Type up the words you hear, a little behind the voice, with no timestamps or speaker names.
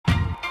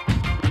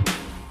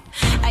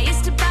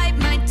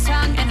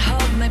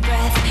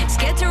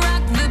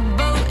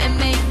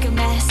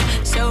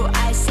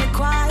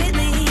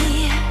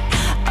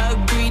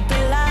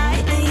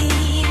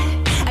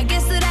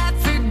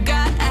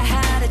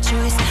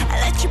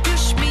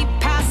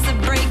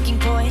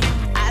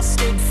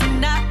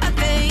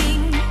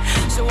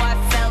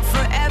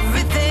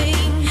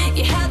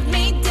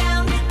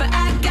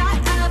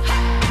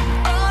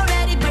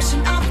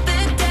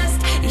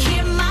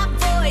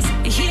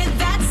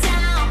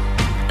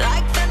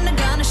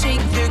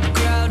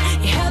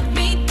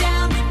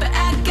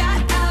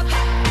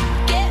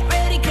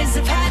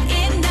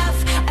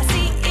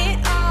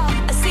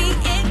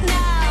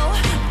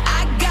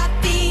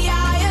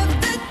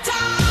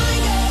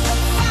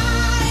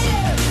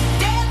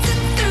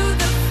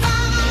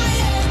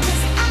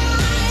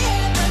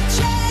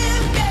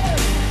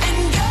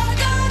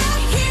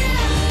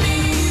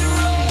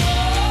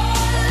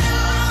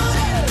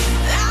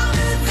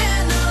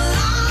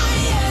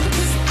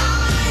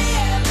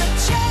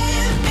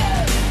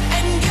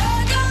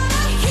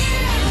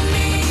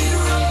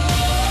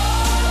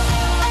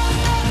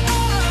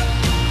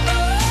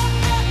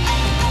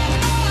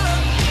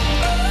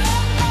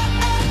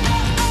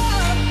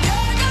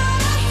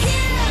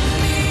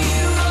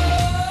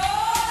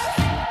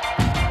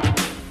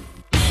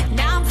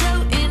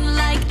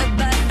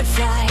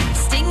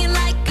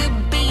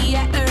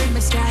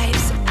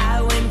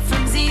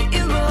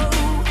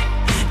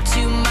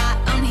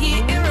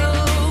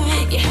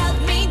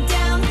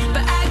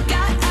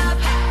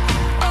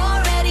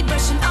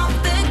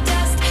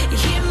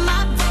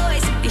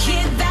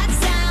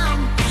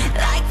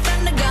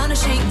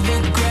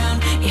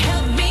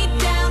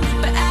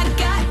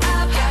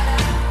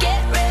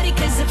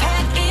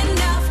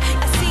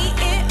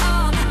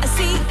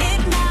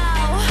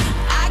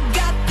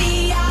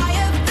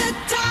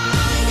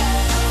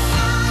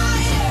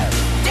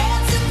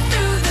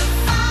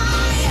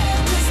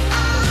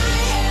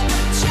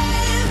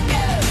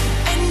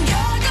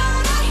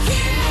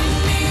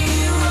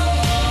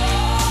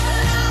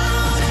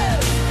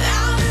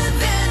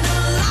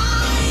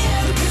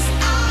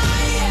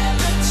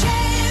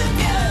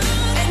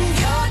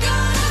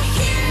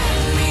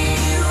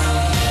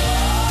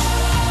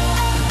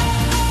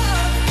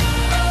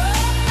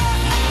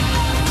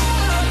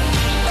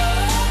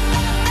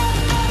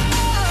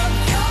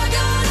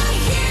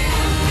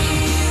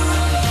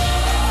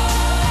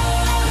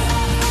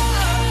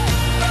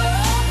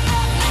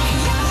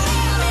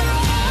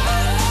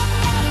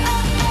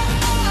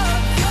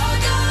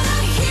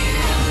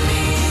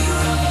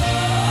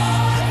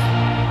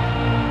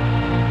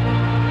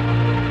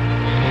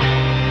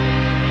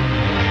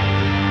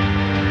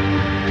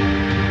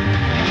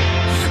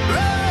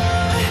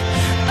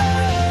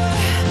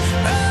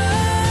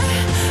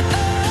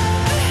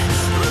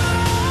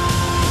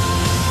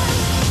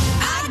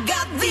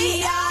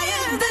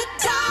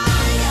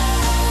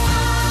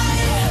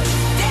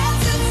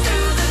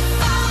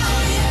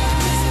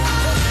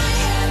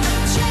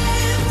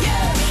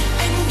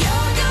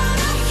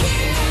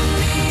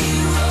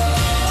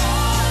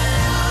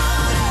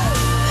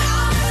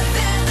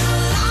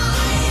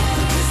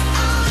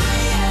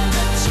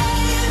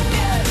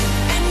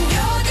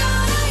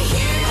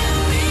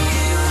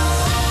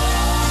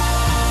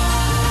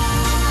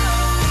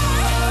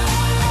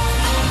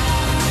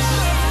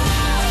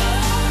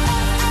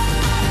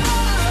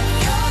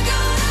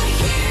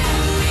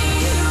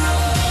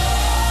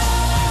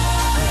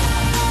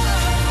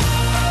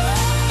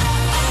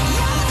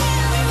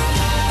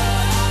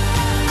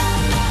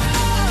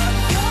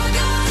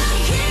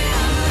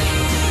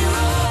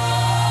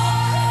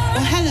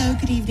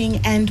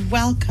evening and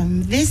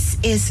welcome. This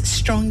is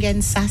Strong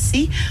and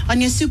Sassy on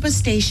your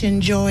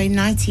superstation Joy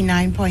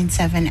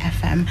 99.7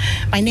 FM.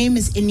 My name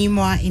is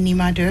Inimwa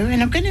Inimado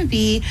and I'm going to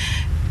be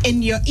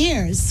in your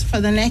ears for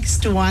the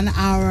next 1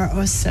 hour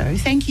or so.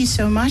 Thank you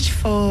so much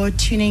for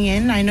tuning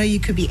in. I know you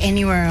could be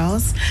anywhere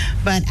else,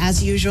 but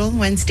as usual,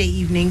 Wednesday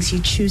evenings, you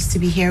choose to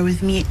be here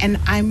with me, and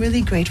I'm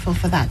really grateful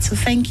for that. So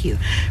thank you.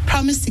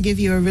 Promise to give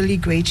you a really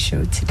great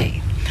show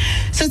today.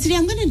 So today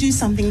I'm going to do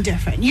something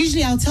different.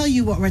 Usually I'll tell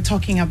you what we're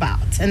talking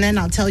about, and then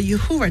I'll tell you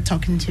who we're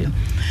talking to.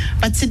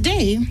 But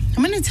today,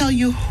 I'm going to tell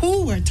you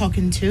who we're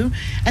talking to,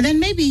 and then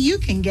maybe you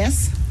can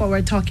guess what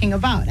we're talking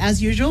about.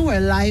 As usual, we're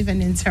live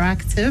and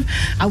interactive.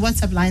 Our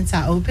WhatsApp lines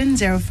are open,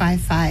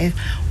 055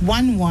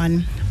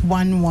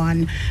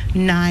 1111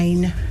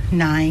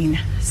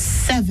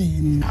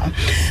 997.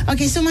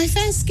 Okay, so my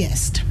first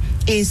guest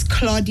is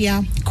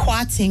Claudia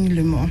Kwarting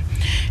Lumo.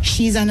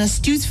 She's an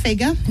astute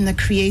figure in the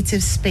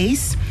creative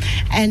space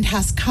and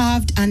has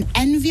carved an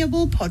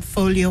enviable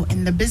portfolio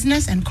in the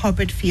business and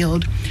corporate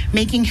field,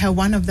 making her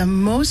one of the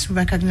most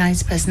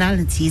recognized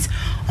personalities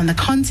on the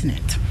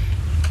continent.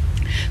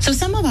 So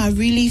some of our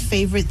really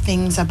favorite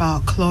things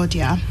about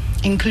Claudia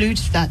include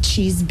that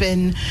she's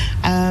been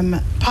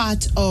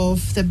part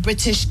of the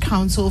British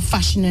Council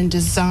Fashion and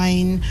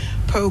Design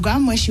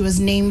program, where she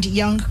was named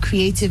Young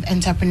Creative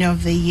Entrepreneur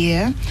of the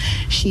Year.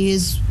 She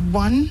is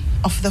one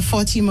of the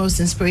 40 most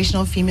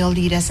inspirational female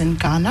leaders in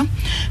Ghana,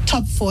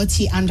 top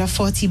 40 under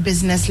 40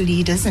 business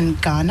leaders in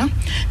Ghana,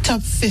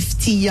 top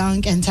 50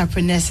 young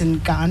entrepreneurs in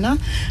Ghana,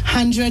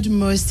 100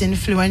 most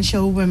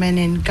influential women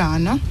in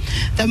Ghana,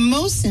 the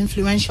most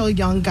influential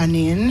young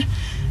Ghanaian,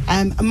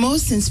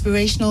 most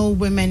inspirational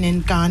women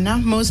in Ghana,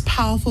 most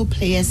powerful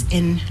players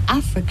in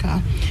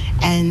Africa,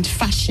 and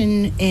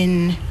fashion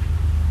in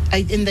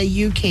the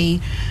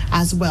UK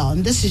as well.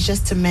 And this is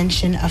just to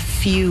mention a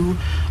few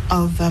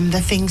of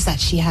the things that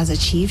she has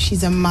achieved.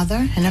 She's a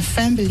mother and a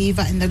firm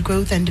believer in the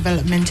growth and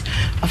development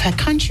of her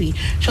country.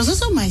 She was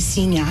also my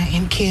senior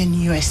in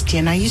KNUST,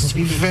 and I used to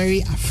be very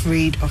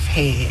afraid of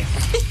her.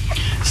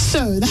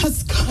 So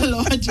that's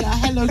Claudia.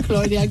 Hello,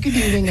 Claudia. Good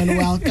evening and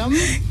welcome.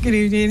 Good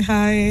evening.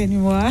 Hi,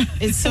 Anymore.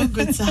 It's so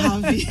good to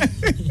have you.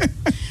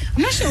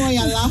 I'm not sure why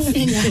you're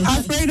laughing.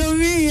 Afraid of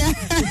me. Oh,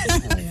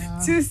 yeah.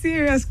 Too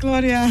serious,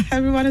 Claudia.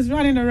 Everyone is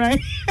running around.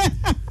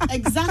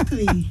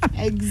 Exactly.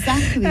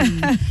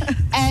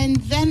 And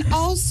then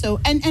also,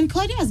 and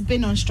Claudia has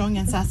been on Strong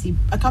and Sassy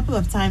a couple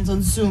of times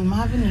on Zoom,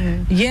 haven't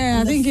you?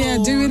 Yeah, I think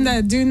phone. during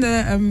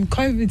the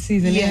COVID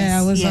season. Yes,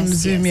 I was on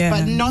Zoom. Yes, Yeah,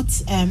 but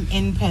not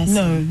in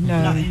person.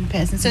 No, not in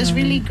person. So it's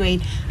really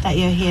great that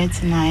you're here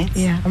tonight.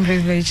 Yeah, I'm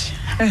privileged.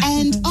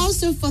 And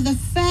also for the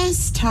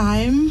first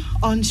time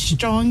on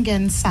Strong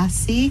and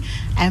Sassy,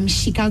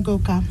 Shika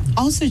Goka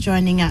also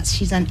joining us.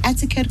 She's an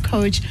etiquette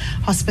coach,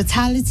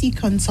 hospitality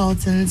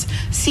consultant,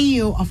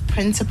 CEO of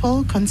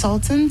Principal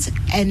Consultant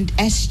and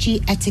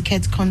SG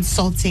Etiquette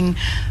Consulting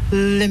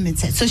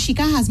Limited. So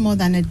Shika has more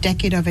than a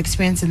decade of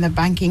experience in the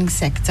banking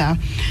sector.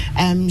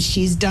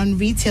 She's done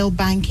retail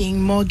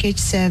banking, mortgage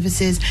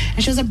services,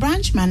 and she was a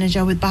branch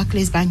manager with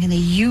Barclays Bank in the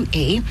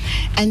UA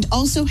and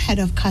also head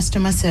of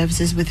customer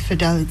services with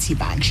Fidelity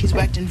Bank. She's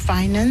worked in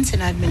finance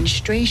and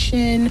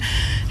administration.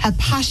 Her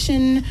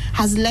passion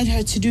has led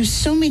her to do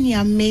so many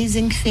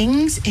amazing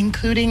things,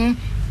 including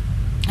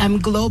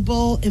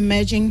Global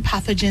Emerging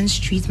Pathogens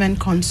Treatment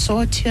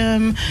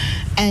Consortium,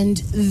 and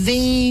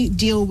they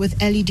deal with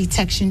early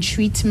detection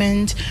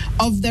treatment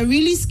of the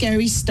really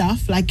scary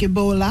stuff like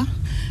Ebola.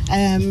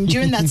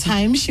 During that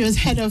time, she was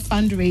head of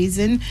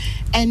fundraising,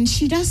 and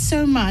she does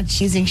so much.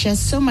 She has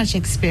so much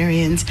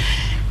experience,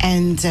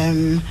 and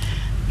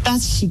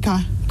that's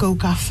Shika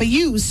Goka for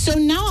you. So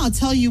now I'll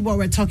tell you what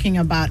we're talking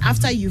about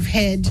after you've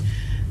heard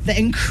the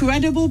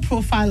incredible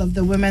profile of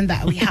the women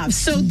that we have.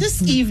 So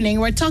this evening,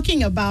 we're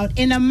talking about,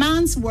 in a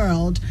man's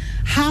world,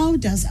 how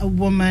does a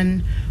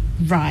woman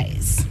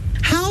rise?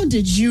 How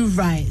did you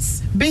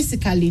rise?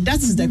 Basically,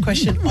 that's the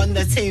question on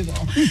the table.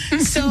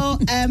 So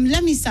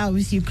let me start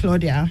with you,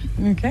 Claudia.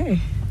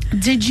 Okay.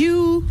 Did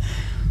you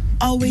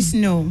always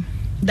know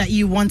that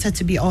you wanted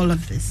to be all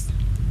of this?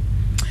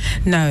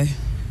 No,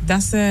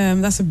 that's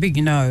a big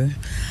no.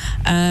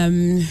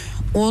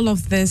 All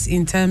of this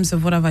in terms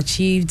of what I've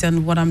achieved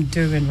and what I'm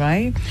doing,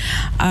 right?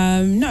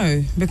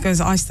 No, because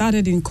I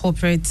started in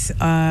corporate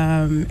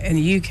in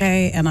the UK,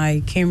 and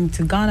I came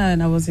to Ghana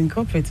and I was in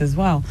corporate as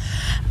well.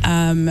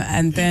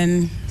 And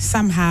then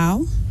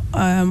somehow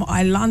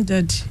I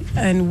landed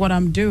in what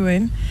I'm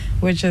doing,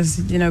 which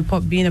is,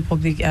 being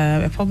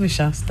a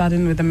publisher,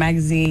 starting with a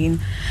magazine,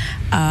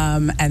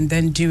 and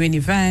then doing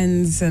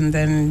events, and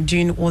then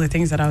doing all the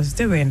things that I was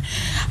doing.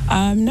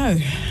 No.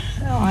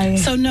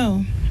 So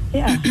no.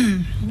 Yeah,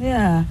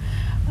 yeah.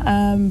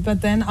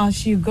 But then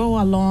as you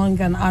go along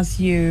and as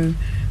you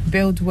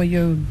build what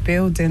you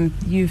build, and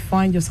you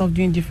find yourself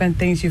doing different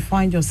things, you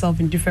find yourself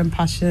in different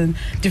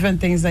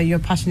things that you're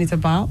passionate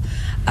about.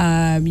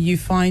 You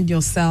find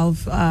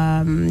yourself,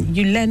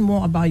 you learn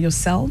more about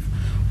yourself,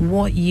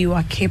 what you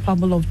are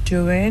capable of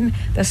doing.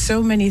 There's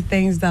so many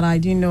things that I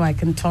do know I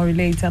can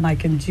tolerate and I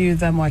can do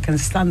them or I can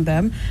stand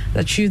them.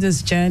 That through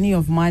this journey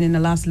of mine in the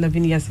last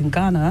 11 years in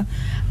Ghana,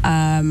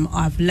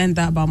 I've learned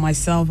that about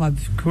myself.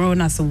 I've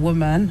grown as a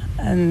woman,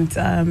 and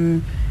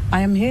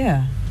I am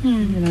here. You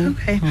know?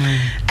 Okay.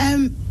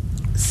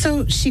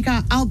 So,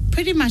 Shika, I'll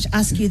pretty much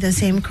ask you the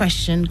same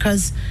question,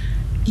 because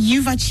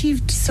you've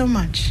achieved so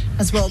much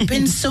as well,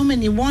 been so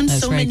many, worn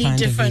so many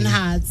different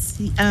hats.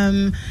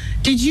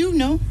 Did you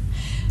know?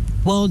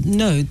 Well,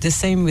 no, the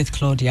same with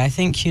Claudia. I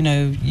think,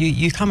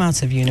 you come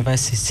out of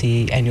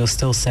university and you're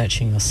still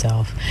searching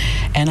yourself.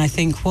 And I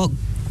think what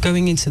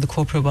going into the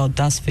corporate world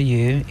does for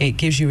you, it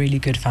gives you a really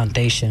good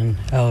foundation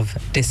of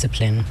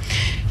discipline.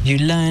 You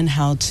learn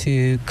how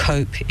to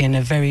cope in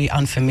a very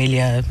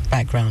unfamiliar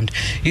background.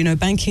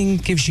 Banking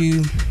gives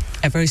you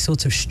a very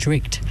sort of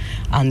strict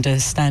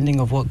understanding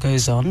of what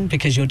goes on,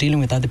 because you're dealing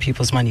with other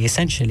people's money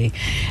essentially,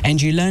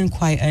 and you learn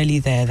quite early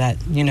there that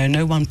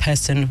no one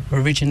person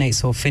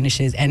originates or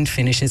finishes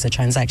a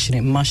transaction.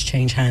 It must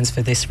change hands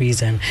for this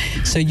reason.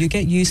 So you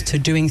get used to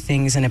doing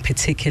things in a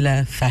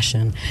particular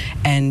fashion,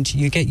 and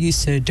you get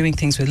used to doing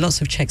things with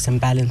lots of checks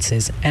and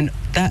balances, and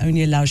that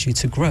only allows you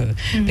to grow,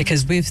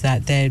 because with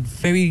that they're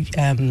very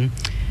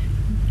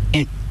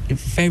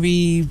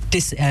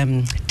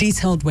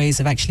detailed ways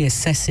of actually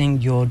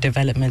assessing your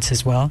development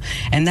as well,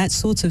 and that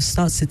sort of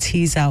starts to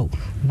tease out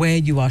where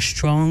you are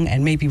strong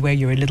and maybe where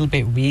you're a little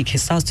bit weak. It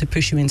starts to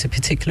push you into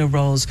particular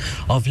roles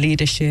of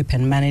leadership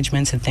and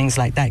management and things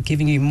like that,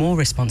 giving you more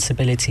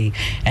responsibility.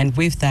 And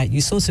with that,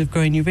 you sort of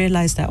grow and you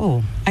realize that,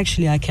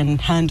 actually I can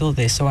handle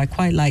this, or I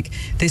quite like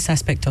this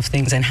aspect of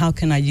things, and how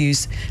can I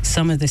use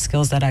some of the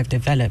skills that I've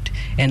developed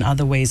in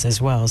other ways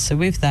as well. So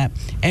with that,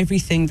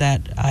 everything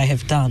that I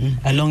have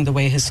done along the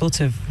way has sort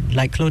of,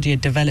 like Claudia,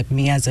 developed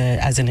me as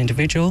an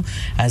individual,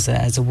 as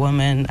a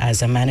woman,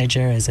 as a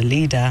manager, as a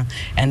leader,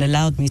 and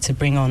allowed me to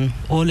bring on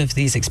all of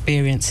these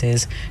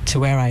experiences to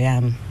where I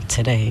am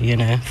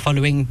today,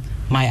 following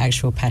my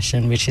actual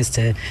passion, which is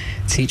to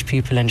teach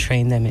people and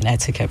train them in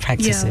etiquette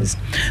practices.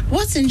 Yeah.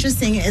 What's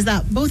interesting is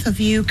that both of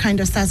you kind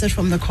of started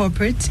from the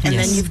corporate, and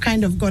then you've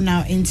kind of gone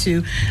out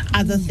into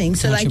other things.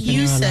 So like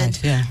you said,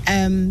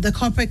 the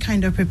corporate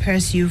kind of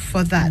prepares you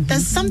for that.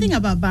 There's something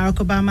about Barack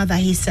Obama that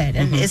he said,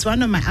 and it's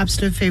one of my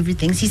absolute favorite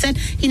things. He said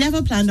he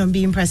never planned on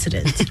being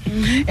president.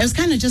 It was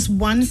kind of just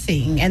one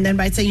thing, and then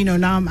by saying,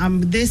 now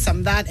I'm this,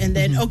 I'm that, and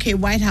then okay,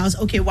 White House,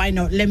 okay, why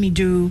not? Let me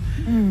do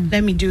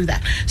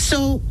that.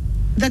 So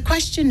the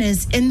question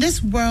is, in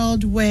this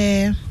world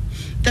where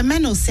the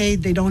men will say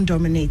they don't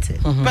dominate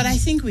it, but I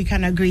think we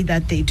can agree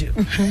that they do.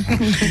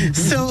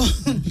 So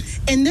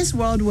in this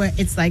world where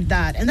it's like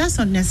that, and that's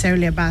not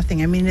necessarily a bad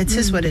thing, I mean, it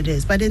is what it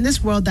is, but in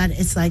this world that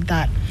it's like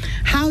that,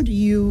 how do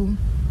you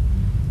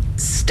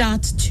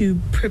start to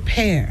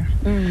prepare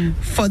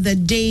for the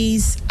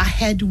days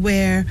ahead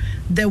where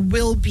there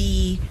will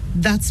be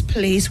that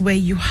place where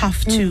you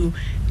have to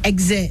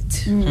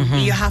exit?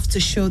 You have to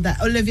show that.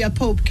 Olivia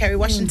Pope, Kerry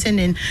Washington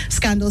in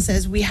Scandal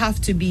says we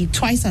have to be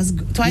twice as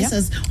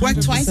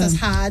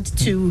hard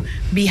to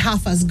be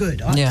half as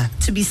good, or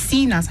to be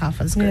seen as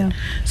half as good.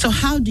 So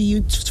how do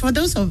you, for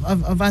those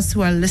of us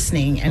who are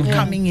listening and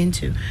coming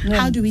into,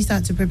 how do we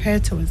start to prepare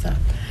towards that?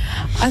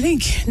 I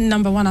think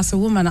number one, as a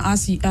woman,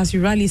 as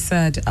you rightly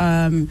said,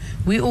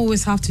 we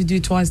always have to do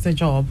twice the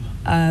job,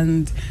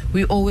 and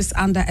we always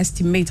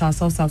underestimate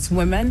ourselves as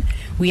women.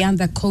 We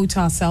underquote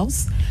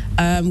ourselves.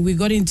 We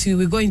go into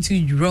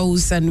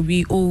roles and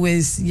we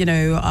always,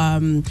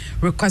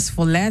 request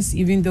for less,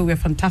 even though we're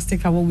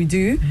fantastic at what we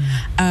do.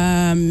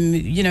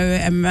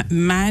 Men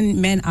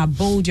are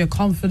bold, you're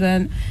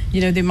confident.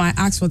 They might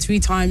ask for 3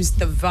 times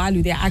the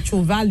value, their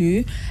actual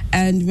value,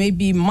 and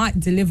maybe might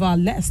deliver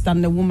less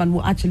than the woman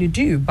will actually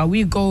do. But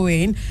we go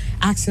in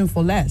asking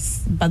for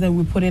less, but then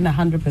we put in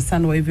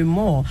 100% or even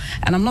more.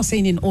 And I'm not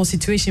saying in all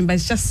situations, but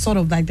it's just sort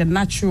of like the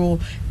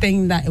natural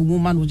thing that a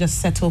woman will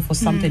just settle for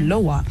something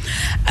lower.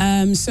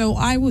 So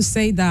I would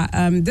say that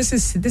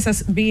this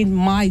has been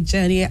my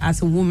journey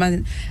as a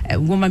woman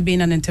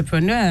being an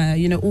entrepreneur,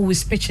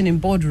 always pitching in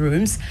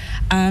boardrooms.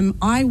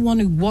 I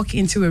want to walk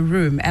into a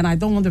room and I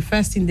don't want the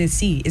first thing they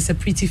see is a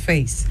pretty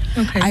face.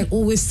 I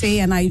always say,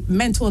 and I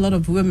mentor a lot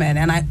of women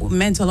and I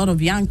mentor a lot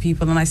of young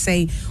people, and I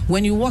say,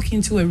 when you walk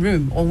into a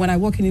room or when I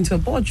walk into a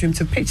boardroom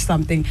to pitch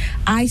something,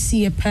 I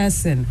see a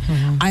person.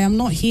 I am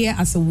not here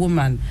as a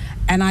woman,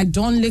 and I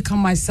don't look at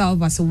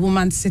myself as a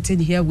woman sitting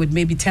here with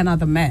maybe 10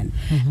 other men.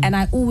 And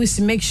I always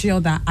make sure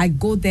that I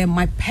go there.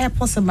 My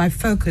purpose and my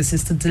focus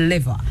is to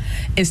deliver,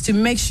 is to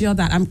make sure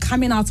that I'm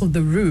coming out of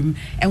the room,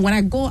 and when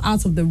I go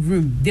out of the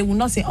room, they will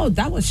not say,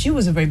 oh, she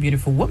was a very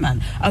beautiful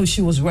woman. Oh,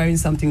 she was wearing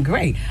something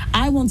great.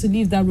 I want to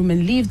leave that room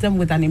and leave them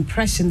with an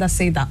impression that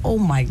say that, oh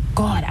my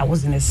God, I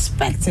wasn't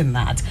expecting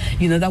that.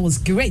 That was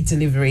great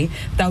delivery.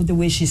 That was the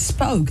way she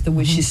spoke, the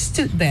way she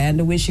stood there, and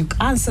the way she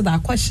answered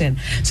that question.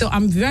 So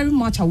I'm very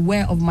much aware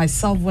care of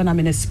myself when I'm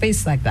in a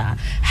space like that.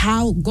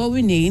 How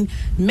going in,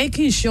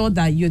 making sure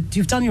that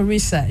you've done your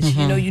research,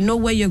 you know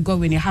where you're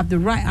going, you have the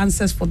right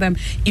answers for them.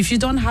 If you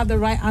don't have the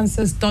right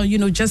answers, don't,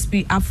 just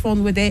be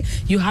upfront with it.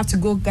 You have to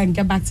go and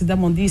get back to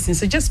them on these things.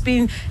 So just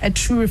being a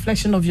true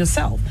reflection of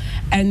yourself.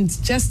 And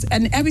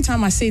every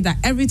time I say that,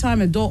 every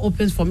time a door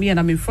opens for me and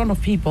I'm in front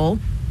of people,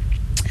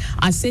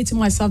 I say to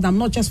myself that I'm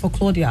not just for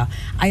Claudia.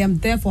 I am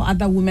there for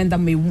other women that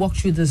may walk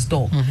through this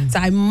door. So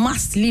I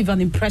must leave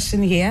an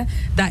impression here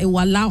that it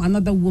will allow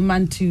another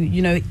woman to,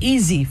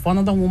 easy for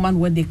another woman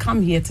when they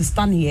come here to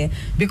stand here.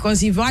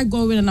 Because if I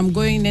go in and I'm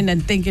going in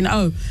and thinking,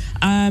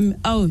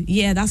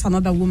 yeah, that's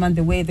another woman,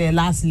 the way their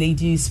last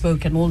lady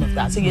spoke and all of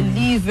that. So you're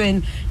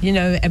leaving,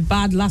 a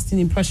bad lasting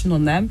impression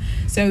on them.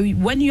 So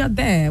when you're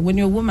there, when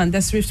you're a woman,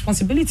 there's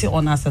responsibility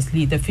on us as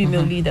leaders,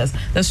 female leaders.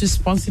 There's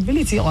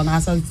responsibility on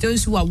us as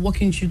those who are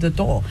walking through the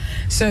door.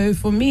 So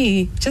for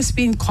me, just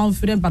being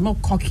confident but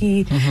not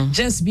cocky,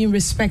 just being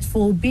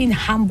respectful, being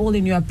humble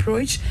in your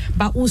approach,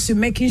 but also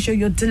making sure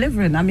you're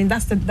delivering. I mean,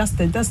 that's the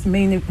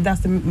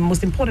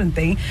most important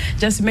thing.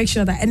 Just make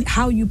sure that, and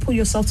how you put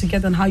yourself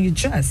together and how you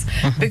dress.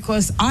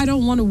 Because I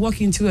don't want to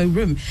walk into a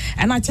room,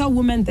 and I tell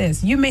women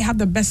this: you may have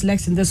the best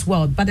legs in this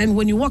world, but then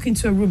when you walk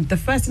into a room, the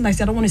first thing I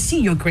say, I don't want to see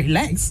your great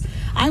legs.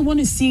 I want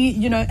to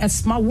see, a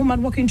smart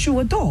woman walking through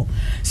a door.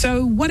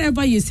 So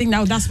whatever you think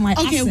now, that's my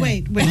okay. Accent.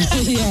 Wait.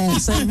 Yeah,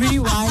 so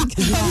rewind.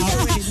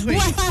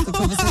 Wait. The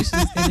conversation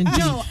is getting deep.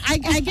 No,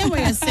 I get what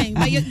you're saying,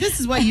 but this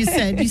is what you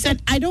said. You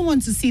said, I don't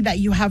want to see that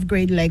you have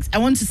great legs. I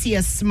want to see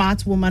a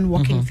smart woman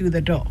walking through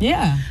the door.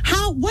 Yeah.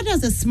 What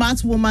does a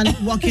smart woman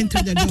walking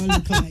through the door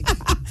look like?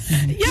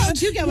 Yeah,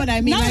 do you get what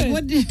I mean? No. Like,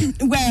 what?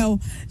 Well,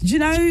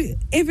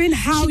 even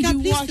how Shika, you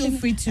please walk feel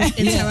free to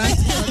interact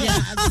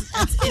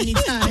at any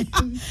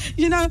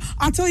time.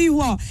 I'll tell you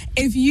what,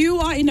 if you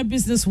are in a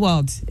business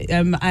world,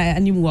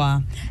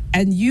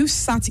 and you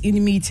sat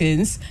in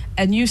meetings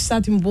and you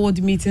sat in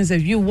board meetings,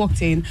 if you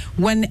walked in,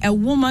 when a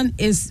woman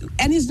is,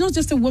 and it's not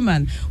just a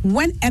woman,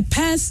 when a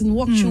person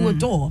walks through a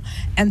door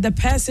and the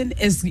person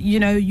is,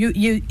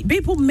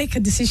 people make a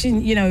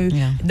decision,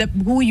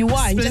 who you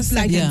are, and just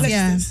like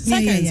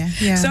seconds.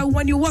 So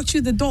when you walk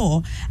through the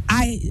door,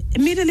 I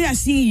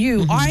see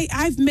you.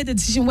 I've made a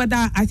decision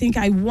whether I think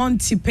I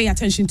want to pay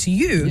attention to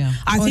you. Yeah.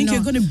 I think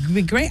you're going to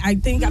be great. I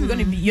think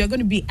you're going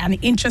to be an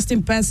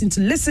interesting person to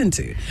listen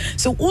to.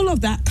 So all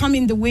of that come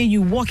in the way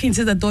you walk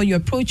into the door, you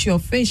approach, your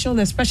facial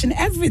expression,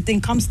 everything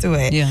comes to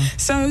it. Yeah.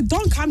 So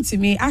don't come to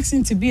me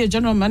asking to be a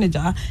general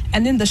manager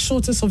and in the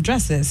shortest of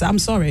dresses. I'm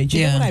sorry. Do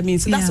you know what I mean?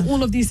 So that's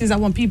all of these things I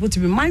want people to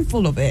be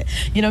mindful of it.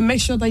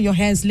 Make sure that your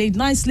hair is laid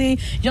nicely.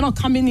 You're not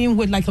coming in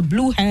with like a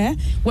blue hair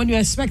when you're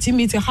expecting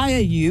me to hire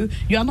you.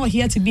 You are not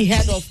here to be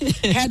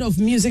head of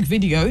music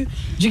video. Do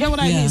you get what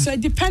I mean? So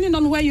depending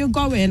on where you're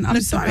going,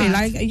 I'm sorry,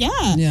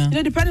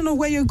 depending on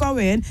where you're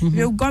going, if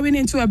you're going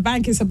into a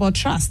bank, it's about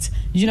trust.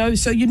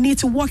 So you need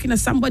to walk in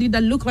as somebody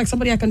that look like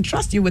somebody I can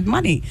trust you with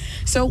money.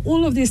 So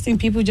all of these things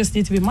people just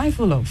need to be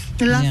mindful of.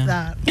 Love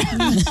that.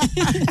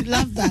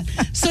 Love that.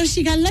 So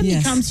Shika, let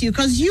me come to you,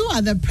 because you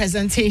are the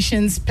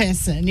presentations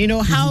person.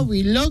 How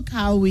we look,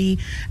 how we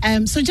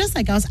so just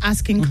like I was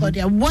asking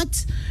Claudia,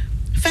 what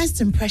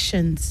first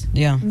impressions?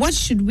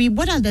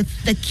 What are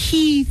the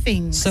key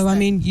things? So I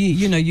mean,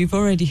 you've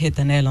already hit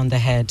the nail on the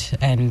head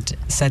and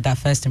said that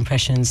first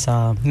impressions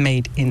are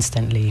made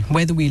instantly.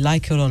 Whether we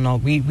like it or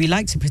not, we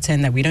like to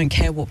pretend that we don't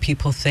care what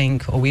people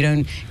think, or we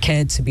don't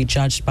care to be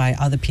judged by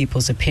other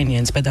people's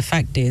opinions. But the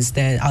fact is,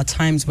 there are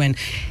times when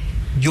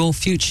your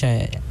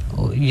future,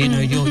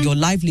 your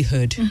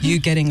livelihood, you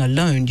getting a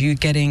loan, you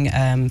getting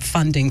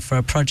funding for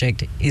a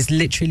project is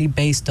literally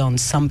based on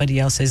somebody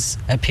else's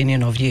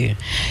opinion of you.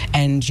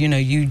 And,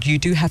 you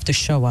do have to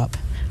show up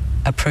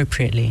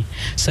appropriately.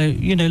 So,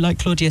 like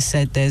Claudia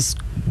said, there's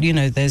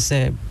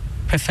a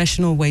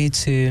professional way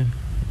to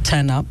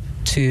turn up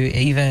to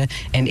either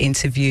an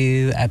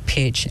interview, a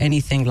pitch,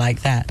 anything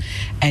like that.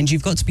 And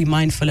you've got to be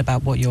mindful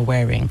about what you're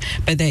wearing.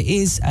 But there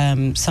is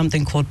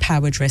something called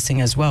power dressing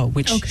as well,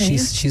 which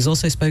she's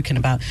also spoken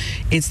about.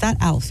 It's that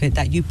outfit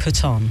that you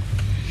put on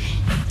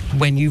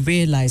when you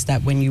realize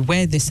that when you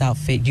wear this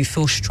outfit, you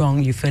feel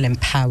strong, you feel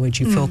empowered,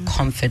 you feel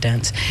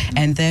confident,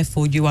 and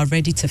therefore you are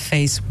ready to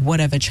face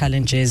whatever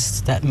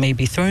challenges that may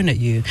be thrown at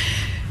you.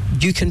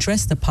 You can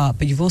dress the part,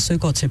 but you've also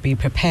got to be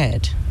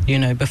prepared,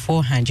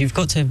 beforehand. You've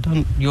got to have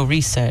done your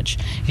research.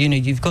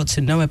 You've got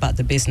to know about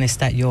the business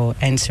that you're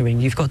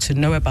entering. You've got to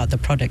know about the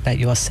product that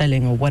you are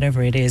selling, or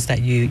whatever it is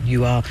that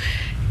you are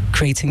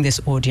creating this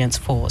audience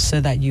for,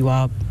 so that you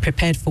are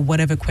prepared for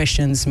whatever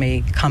questions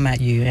may come at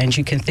you, and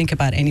you can think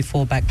about any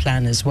fallback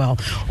plan as well.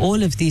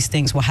 All of these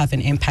things will have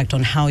an impact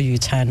on how you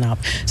turn up.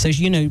 So,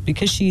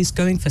 because she's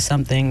going for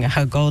something,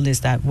 her goal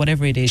is that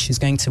whatever it is, she's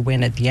going to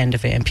win at the end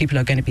of it, and people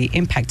are going to be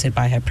impacted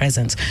by her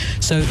presence.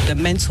 So the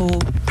mental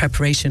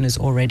preparation is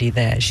already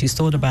there. She's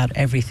thought about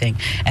everything,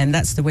 and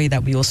that's the way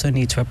that we also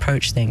need to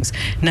approach things.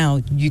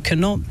 Now, you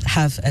cannot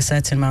have a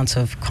certain amount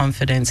of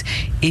confidence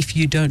if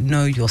you don't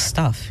know your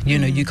stuff.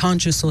 You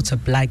can't just sort of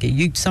blag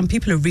it. Some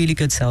people are really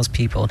good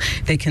salespeople.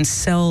 They can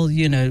sell,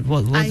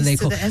 what do they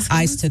call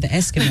ice to the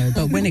Eskimo.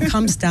 But when it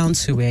comes down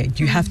to it,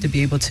 you have to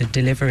be able to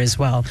deliver as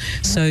well.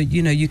 So,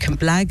 you can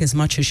blag as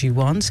much as you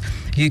want.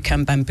 You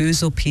can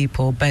bamboozle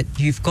people, but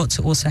you've got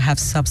to also have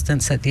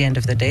substance at the end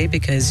of the day,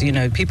 because,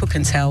 people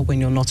can tell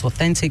when you're not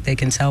authentic. They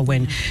can tell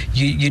when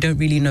you don't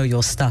really know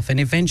your stuff. And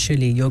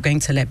eventually you're going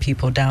to let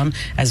people down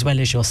as well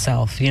as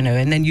yourself,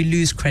 and then you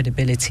lose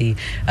credibility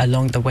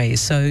along the way.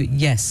 So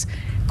yes,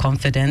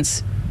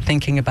 confidence,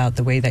 thinking about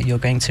the way that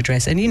you're going to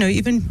dress, and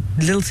even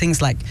little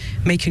things like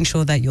making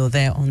sure that you're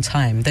there on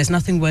time. There's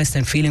nothing worse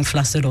than feeling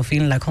flustered or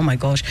feeling like, oh my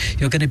gosh,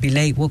 you're going to be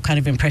late. What kind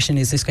of impression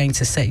is this going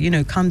to set?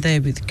 Come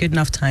there with good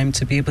enough time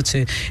to be able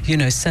to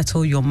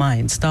settle your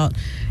mind, start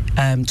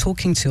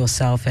talking to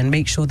yourself, and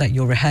make sure that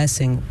you're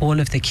rehearsing all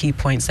of the key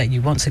points that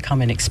you want to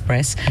come and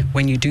express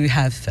when you do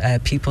have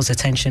people's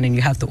attention and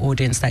you have the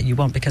audience that you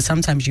want, because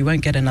sometimes you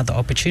won't get another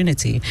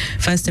opportunity.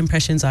 First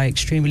impressions are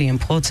extremely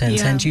important,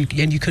 and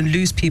you can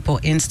lose people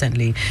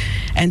instantly.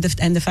 And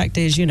the fact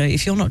is,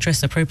 if you're not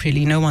dressed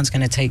appropriately, no one's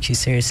going to take you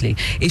seriously.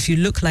 If you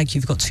look like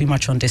you've got too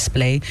much on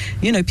display,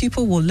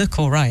 people will look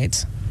all right,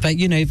 but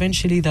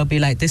eventually they'll be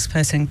like, this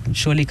person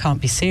surely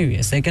can't be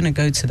serious. They're going to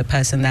go to the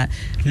person that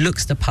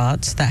looks the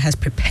part, that has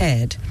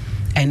prepared,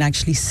 and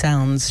actually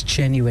sounds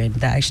genuine,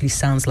 that actually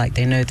sounds like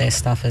they know their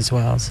stuff as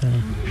well. So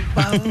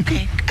wow,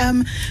 okay.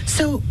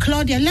 So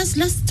Claudia,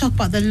 let's talk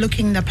about the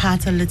looking the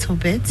part a little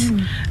bit.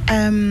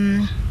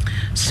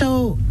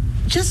 So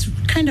just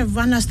kind of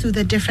run us through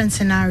the different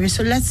scenarios.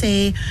 So let's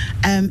say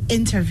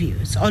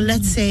interviews, or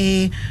let's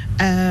say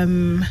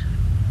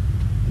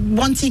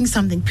wanting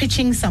something,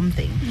 pitching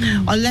something,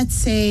 or let's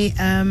say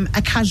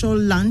a casual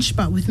lunch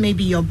but with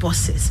maybe your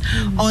bosses,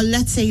 or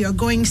let's say you're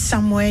going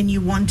somewhere and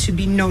you want to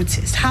be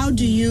noticed. How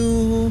do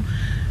you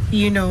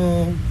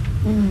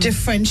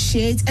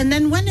differentiate? And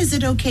then when is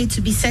it okay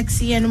to be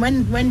sexy, and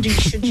when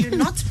should you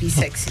not be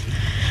sexy?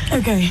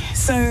 Okay,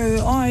 so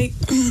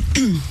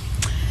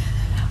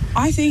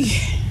I think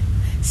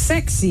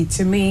sexy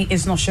to me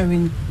is not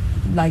showing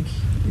like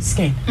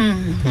skin.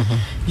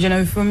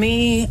 For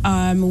me,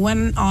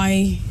 when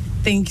I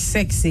think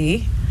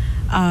sexy,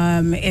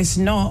 it's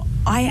not.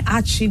 I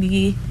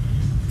actually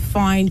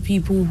find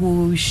people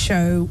who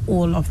show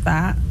all of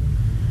that.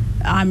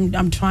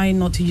 I'm trying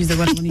not to use the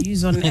word I want to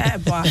use on air,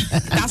 but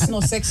that's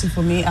not sexy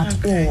for me at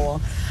all.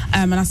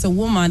 And as a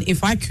woman,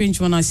 if I cringe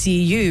when I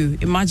see you,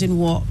 imagine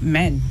what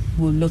men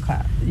will look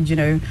at,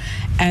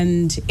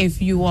 And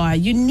if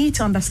you need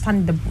to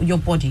understand your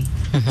body,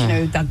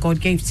 that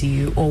God gave to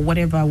you, or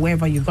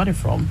wherever you got it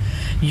from.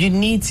 You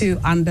need to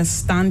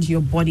understand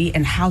your body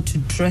and how to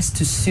dress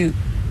to suit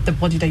the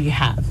body that you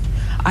have.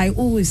 I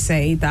always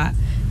say that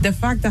the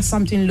fact that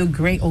something looked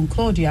great on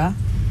Claudia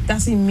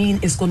doesn't mean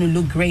it's going to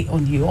look great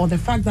on you, or the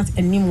fact that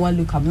Enimwa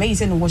look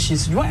amazing on what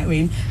she's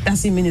wearing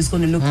doesn't mean it's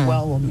going to look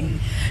well on me.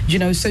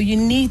 So you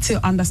need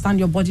to understand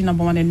your body,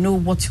 number one, and know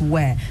what to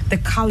wear, the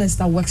colors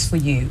that works for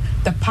you,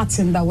 the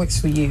pattern that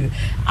works for you.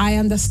 I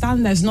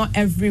understand there's not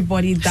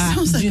everybody that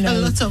sounds like a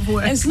lot of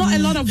work. It's not a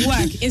lot of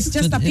work. It's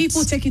just that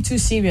people take it too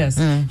serious.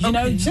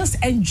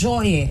 Just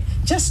enjoy it.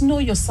 Just know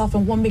yourself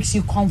and what makes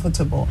you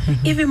comfortable.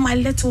 Even my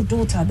little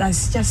daughter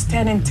that's just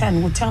 10 and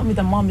 10 will tell me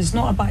that mom,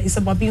 it's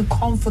about being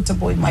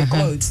comfortable in my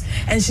clothes.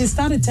 And she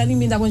started telling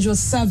me that when she was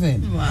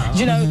 7. Wow.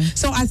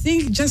 So I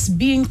think just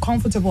being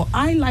comfortable,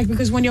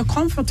 because when you're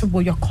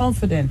comfortable, you're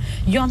confident.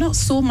 You're not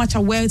so much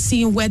aware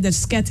seeing where the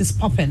skirt is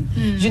popping,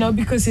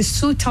 because it's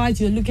so tight,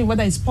 you're looking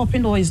whether it's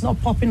popping or it's not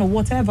popping or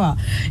whatever.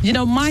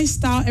 My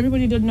style,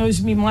 everybody that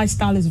knows me, my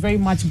style is very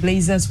much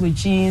blazers with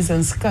jeans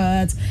and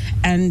skirts.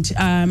 And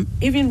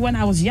even when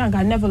I was young,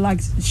 I never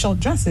liked short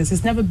dresses.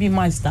 It's never been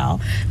my style,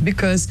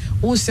 because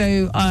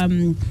also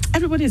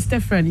everybody is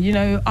different.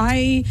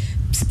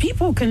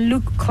 People can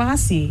look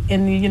classy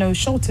in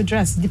shorter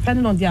dress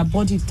depending on their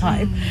body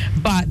type,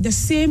 but the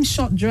same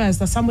short dress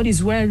that somebody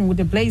is wearing with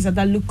a blazer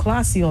that look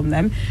classy on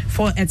them,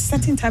 for a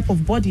certain type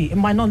of body, it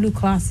might not look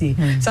classy.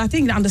 So I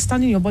think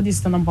understanding your body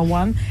is the number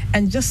one,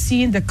 and just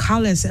seeing the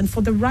colors and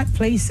for the right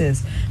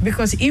places.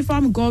 Because if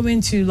I'm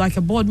going to like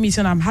a board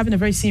meeting, I'm having a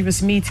very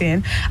serious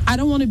meeting, I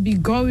don't want to be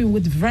going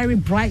with very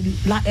bright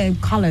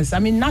colors. I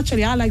mean,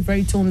 naturally I like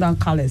very toned down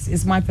colors.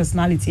 It's my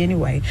personality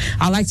anyway.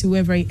 I like to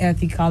wear very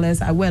earthy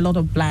colors. I wear a lot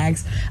of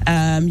blacks,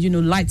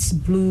 light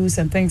blues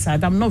and things like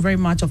that. I'm not very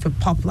much of a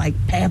pop like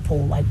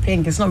purple, like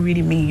pink. It's not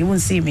really me. You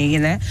won't see me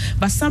in there.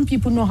 But some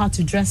people know how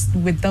to dress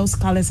with those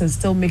colors and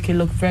still make it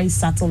look very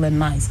subtle and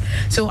nice.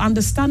 So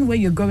understand where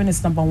you're going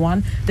is number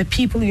one. The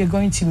people you're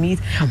going to meet.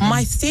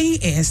 My thing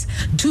is,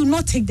 do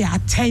not take the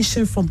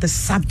attention from the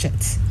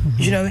subject,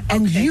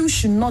 and you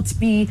should not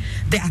be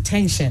the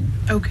attention.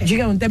 Okay.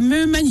 The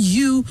moment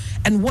you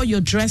and what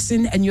you're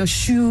dressing and your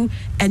shoe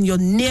and your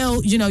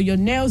nail, your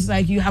nails,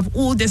 like you have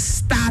all this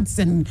stats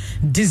and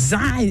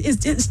design.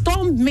 It's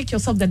don't make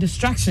yourself the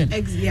distraction. Do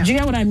you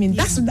get what I mean?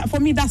 Yeah. For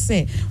me, that's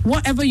it.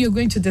 Whatever you're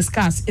going to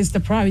discuss is the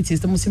priority,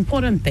 is the most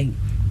important thing.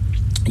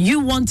 you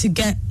want to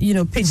get,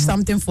 pitch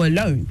something for a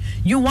loan.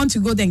 You want to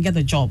go there and get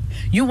a job.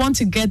 You want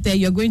to get there,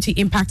 you're going to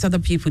impact other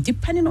people.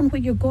 Depending on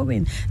where you're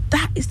going,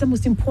 that is the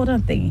most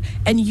important thing.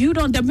 And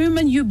the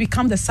moment you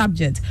become the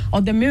subject,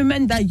 or the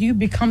moment that you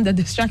become the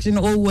distraction,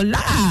 oh, well,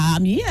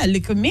 I'm here,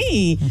 look at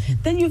me,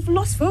 then you've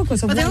lost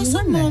focus of But what there are you also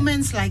want there.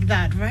 moments like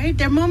that, right?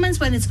 There are moments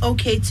when it's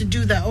okay to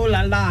do the, oh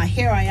la la,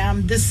 here I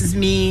am, this is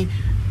me.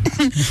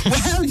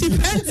 Well, it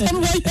depends on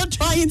what you're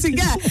trying to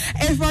get.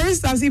 And for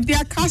instance, if they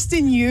are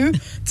casting you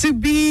to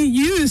be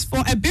used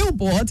for a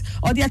billboard,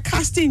 or they are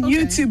casting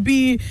you to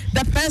be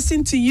the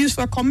person to use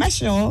for a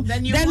commercial,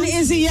 then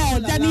Okay.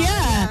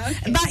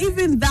 But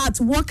even that,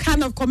 what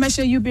kind of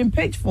commercial you've been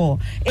pitched for?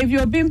 If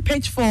you're being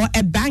pitched for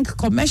a bank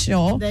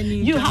commercial, then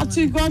you have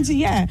to go on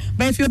to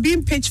But if you're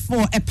being pitched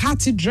for a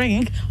party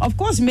drink, of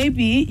course,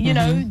 maybe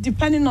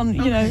depending on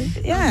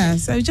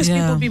So just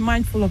people be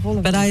mindful of all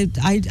of But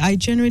that. I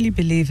generally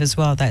believe as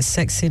well that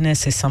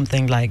sexiness is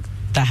something like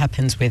that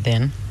happens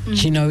within.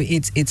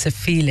 It's a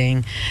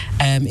feeling,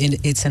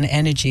 it's an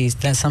energy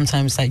that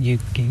sometimes that you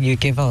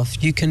give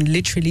off. You can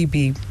literally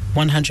be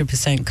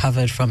 100%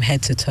 covered from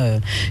head to toe,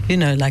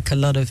 like a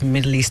lot of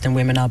Middle Eastern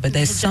women are, but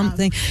there's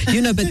something,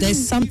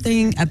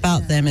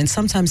 about them, and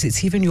sometimes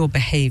it's even your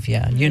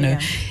behavior,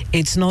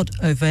 it's not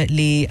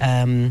overtly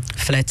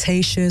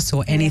flirtatious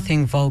or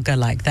anything vulgar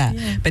like that,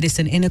 but it's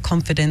an inner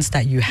confidence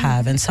that you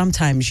have. And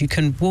sometimes you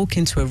can walk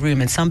into a room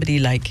and somebody,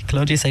 like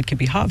Claudia said, could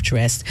be half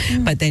dressed,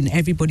 but then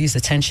everybody's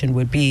attention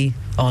would be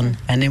on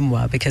an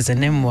imwa, because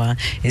an imwa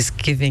is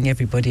giving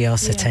everybody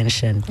else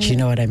attention. Do you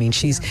know what I mean?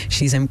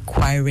 She's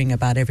inquiring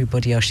about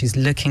everybody else. She's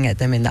looking at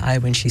them in the eye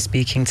when she's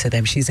speaking to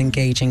them. She's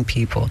engaging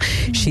people.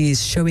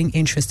 She's showing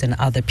interest in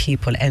other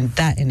people, and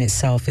that in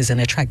itself is an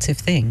attractive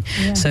thing.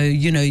 So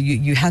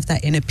you have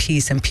that inner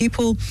peace, and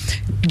people,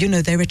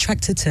 they're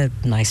attracted to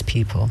nice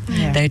people.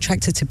 They're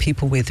attracted to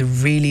people with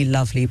really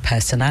lovely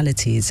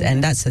personalities,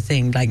 and that's the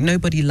thing. Like,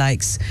 nobody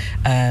likes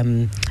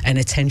an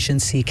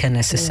attention seeker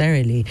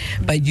necessarily,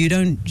 but you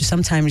don't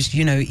sometimes,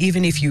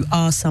 even if you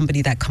are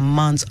somebody that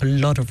commands a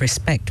lot of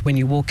respect when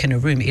you walk in a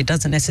room, it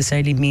doesn't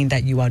necessarily mean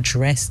that you are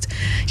dressed,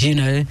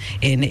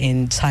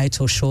 in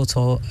tight or short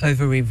or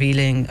overly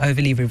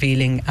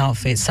revealing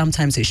outfits.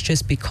 Sometimes it's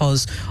just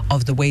because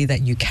of the way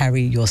that you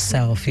carry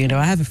yourself.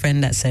 I have a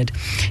friend that said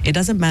it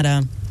doesn't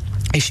matter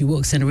if she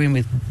walks in a room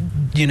with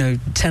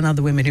 10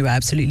 other women who are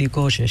absolutely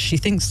gorgeous. She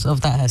thinks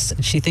of that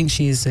she thinks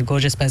she is a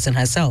gorgeous person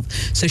herself.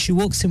 So she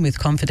walks in with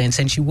confidence,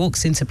 and she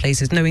walks into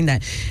places knowing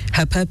that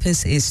her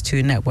purpose is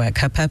to network.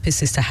 Her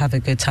purpose is to have a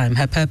good time.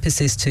 Her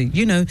purpose is to,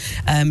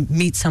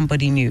 meet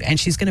somebody new. And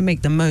she's going to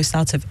make the most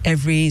out of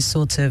every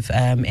sort of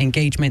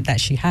engagement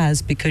that she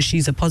has, because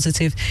she's a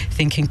positive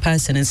thinking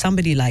person. And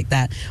somebody like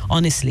that,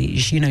 honestly,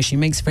 she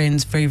makes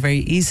friends very, very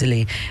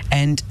easily.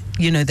 And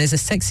there's a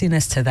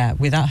sexiness to that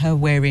without her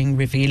wearing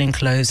revealing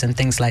clothes and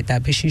things like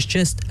that. But she's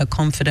just a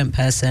confident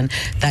person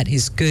that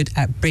is good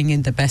at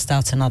bringing the best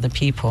out in other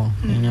people,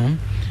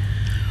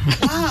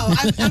 Wow,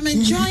 I'm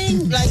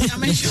enjoying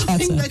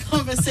the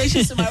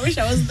conversation. So I wish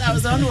I was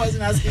the one who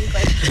wasn't asking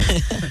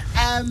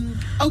questions.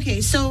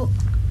 Okay, so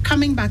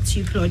coming back to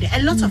you, Claudia,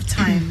 a lot of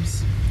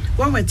times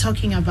when we're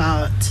talking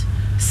about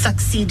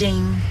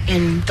succeeding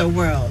in the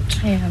world,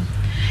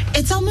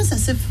 it's almost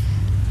as if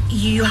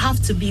you have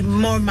to be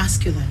more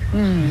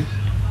masculine.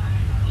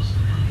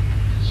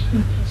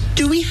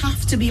 Do we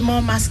have to be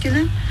more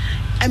masculine?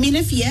 I mean,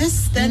 if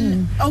yes,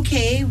 then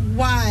okay,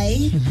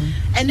 why?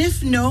 And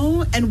if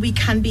no, and we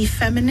can be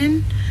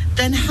feminine,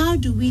 then how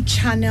do we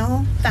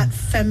channel that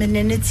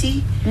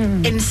femininity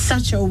in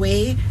such a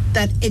way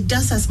that it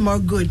does us more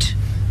good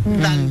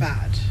than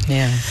bad?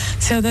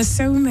 So there's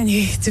so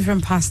many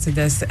different paths to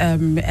this,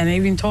 and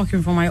I've been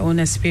talking from my own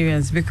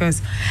experience,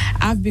 because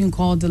I've been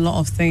called a lot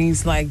of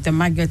things, like the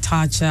Margaret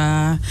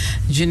Thatcher,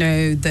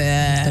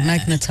 the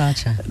Magna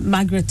Thatcher.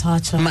 Margaret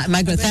Thatcher.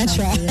 Margaret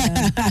Thatcher.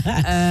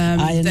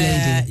 Iron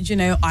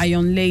Lady.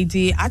 Iron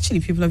Lady. Actually,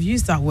 people have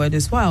used that word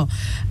as well.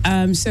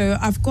 So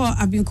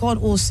I've been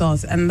called all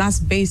sorts, and that's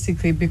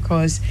basically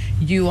because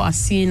you are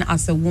seen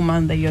as a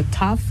woman that you're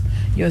tough.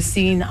 You're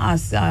seen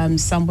as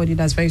somebody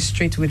that's very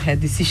straight with her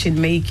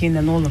decision making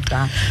and all of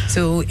that.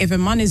 So if a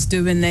man is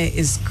doing it,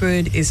 it's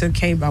good, it's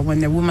okay. But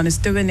when the woman is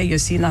doing it, you're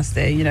seen as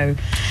the,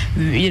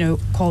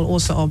 call all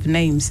sort of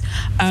names.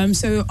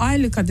 So I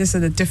look at this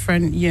as a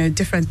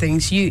different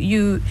things.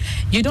 You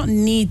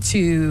don't need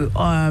to,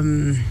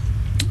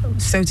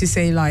 so to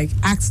say, like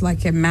act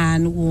like a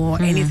man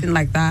or anything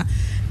like that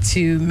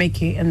to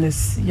make it in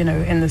this,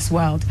 in this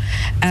world.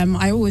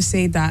 I always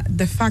say that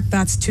the fact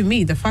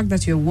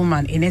that you're a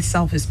woman in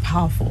itself is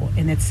powerful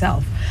in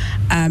itself.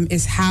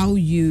 Is how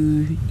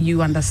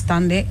you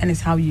understand it, and it's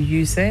how you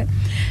use it.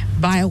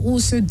 But I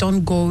also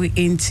don't go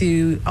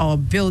into or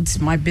build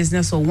my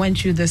business or went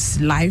through this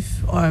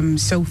life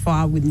so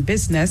far with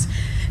business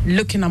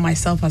looking at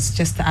myself as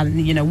just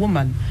a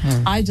woman.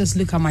 I just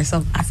look at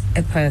myself as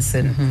a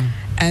person,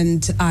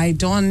 and I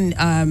don't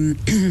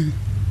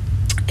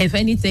if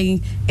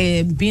anything,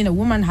 being a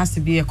woman has to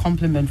be a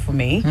compliment for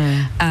me.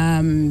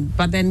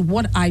 But then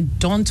what I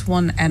don't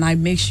want, and I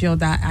make sure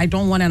that I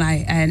don't want,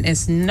 and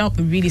it's not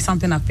really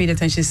something I've paid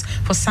attention, is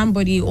for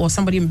somebody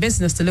in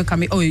business to look at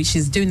me, oh,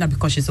 she's doing that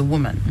because she's a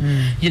woman.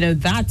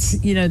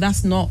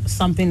 That's not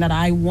something that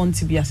I want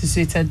to be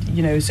associated.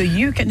 So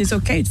it's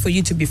okay for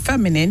you to be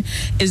feminine.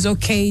 It's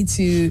okay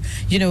to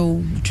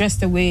dress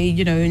the way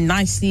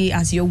nicely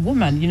as your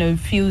woman.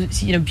 Feel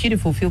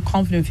beautiful, feel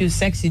confident, feel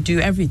sexy, do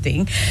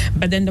everything.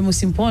 But then the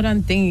most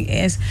important thing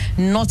is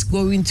not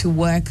going to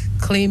work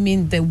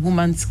claiming the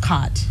woman's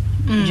card.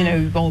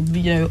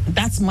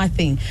 That's my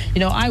thing.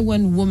 I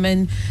want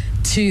women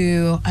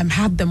to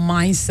have the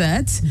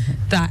mindset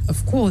that,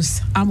 of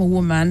course, I'm a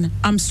woman,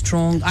 I'm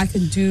strong, I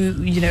can do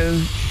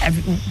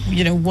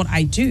what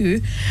I do,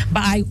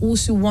 but I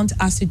also want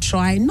us to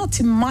try not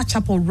to match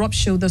up or rub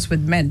shoulders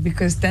with men,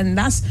 because then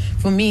that's,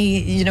 for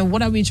me,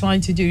 what are we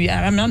trying to do?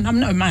 I'm not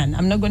a man.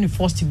 I'm not going to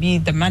force to be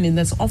the man in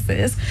this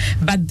office,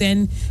 but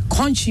then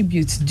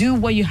contribute, do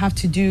what you have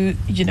to do,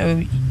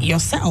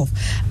 yourself.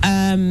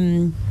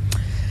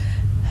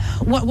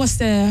 What's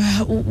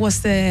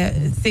the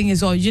thing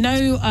as well?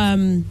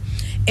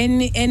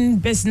 In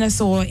business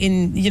or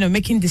in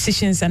making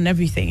decisions and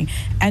everything,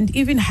 and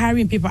even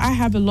hiring people. I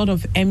have a lot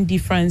of MD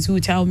friends who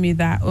tell me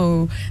that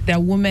they're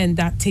women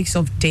that takes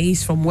off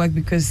days from work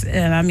because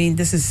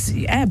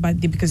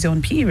because they're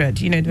on period.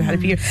 They had a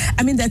period.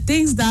 There are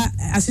things that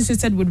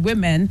associated with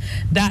women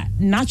that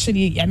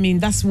naturally.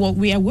 That's what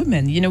we are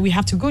women. We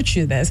have to go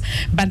through this.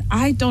 But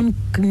I don't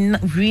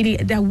really.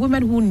 There are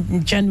women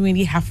who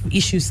genuinely have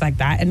issues like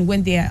that, and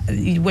when they're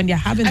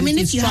having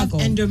if you struggle,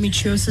 have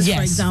endometriosis, yes,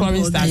 for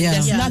example,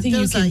 there's nothing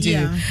you can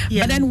do.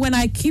 But then when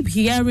I keep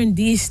hearing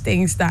these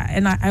things,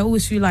 and I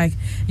always feel like,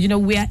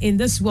 we are in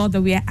this world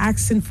that we are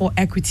asking for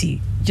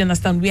equity. Do you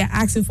understand? We are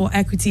asking for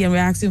equity and we're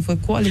asking for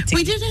equality.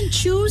 We didn't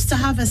choose to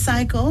have a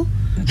cycle.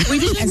 We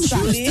didn't choose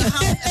to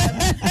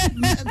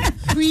have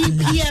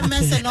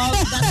pre-PMS and all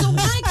of that. So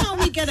why can't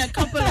we get a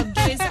couple of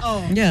days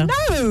off? Yeah.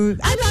 No,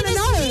 I don't know.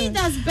 It's me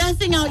that's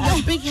birthing out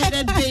your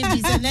big-headed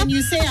babies, and then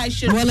you say I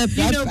should, be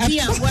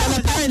at work. Well,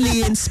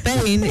 apparently in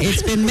Spain,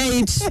 it's been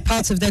made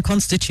part of their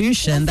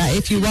constitution that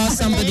if you are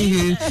somebody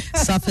who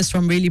suffers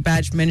from really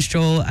bad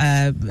menstrual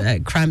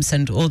cramps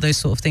and all those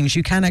sort of things,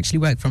 you can actually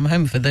work from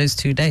home for those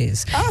 2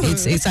 days.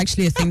 It's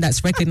actually a thing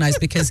that's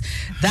recognized, because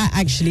that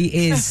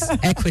actually is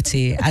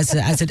equity as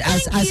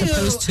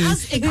opposed to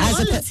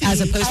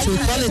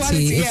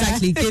equality.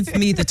 Exactly. Give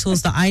me the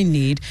tools that I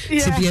need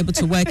to be able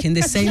to work in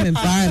the same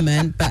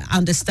environment, but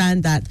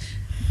understand that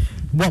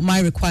what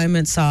my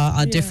requirements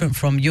are different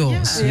from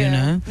yours,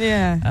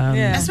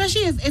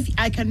 Especially if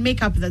I can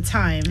make up the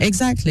time.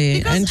 Exactly.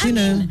 Because,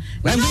 and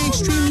we're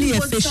extremely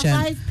efficient.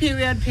 Survive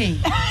period pain.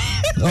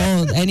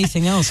 Or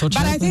anything else. But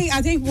I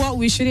think what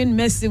we shouldn't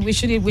miss, we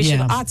should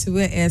add to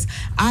it is,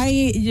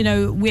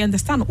 we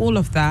understand all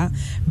of that,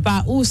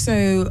 but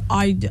also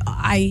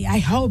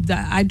I hope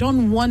that I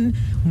don't want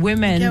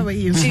women to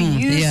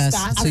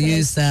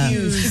use that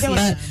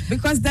But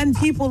because then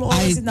people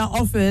always in the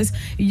office,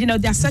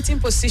 there are certain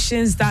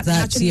positions that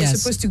naturally you're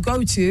supposed to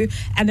go to,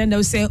 and then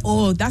they'll say,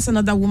 oh, that's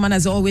another woman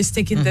has always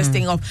taken this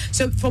thing off.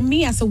 So for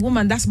me as a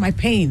woman, that's my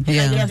pain.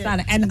 You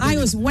understand? And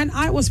when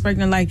I was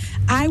pregnant, like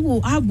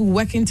I'll be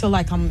working till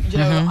like I'm,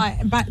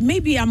 but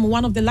maybe I'm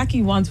one of the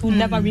lucky ones who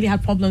never really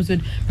had problems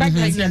with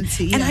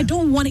pregnancy. And I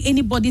don't want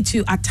anybody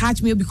to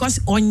attach me because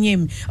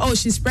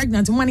she's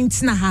pregnant.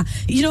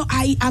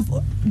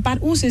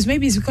 But also it's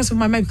because of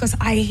my mind, because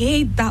I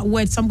hate that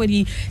word,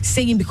 somebody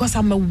saying because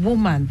I'm a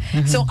woman.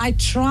 So I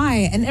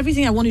try, and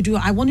everything I want to do,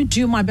 I want to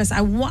do my best.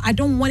 I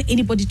don't want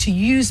anybody to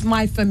use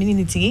my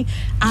femininity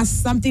as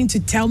something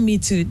to tell me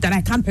that I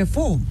can't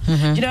perform.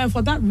 And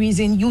for that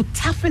reason, you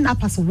toughen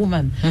up as a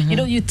woman.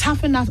 You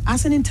toughen up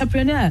as an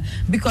entrepreneur,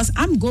 because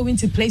I'm going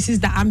to places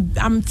that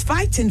I'm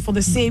fighting for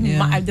the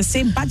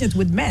same budget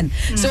with men.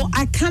 So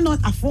I cannot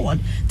afford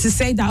to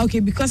say that, okay,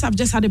 because I've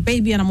just had a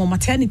baby and I'm on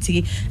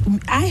maternity.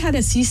 I had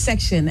a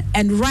C-section,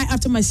 and right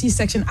after my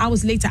C-section,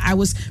 hours later, I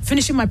was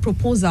finishing my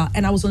proposal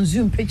and I was on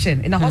Zoom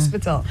pitching in a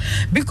hospital,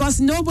 because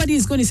nobody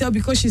is going to say,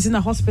 because she's in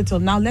a hospital,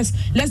 now let's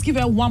give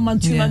her 1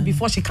 month, 2 months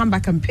before she come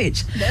back and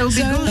pitch.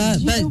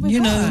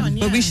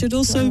 But we should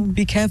also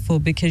be careful,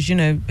 because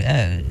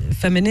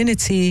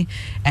femininity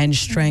and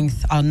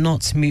strength are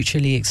not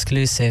mutually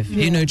exclusive.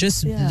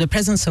 The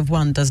presence of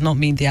one does not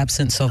mean the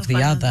absence of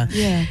the other.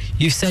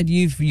 You've said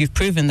you've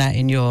proven that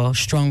in your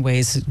strong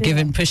ways,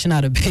 pushing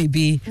out a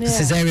baby,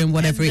 cesarean,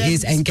 whatever it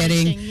is, and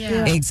getting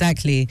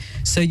exactly.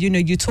 So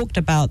you talked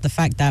about the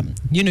fact that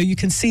you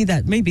can see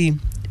that maybe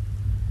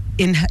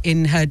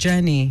in her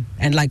journey,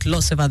 and like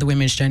lots of other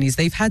women's journeys,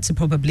 they've had to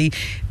probably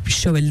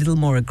show a little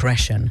more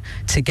aggression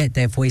to get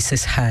their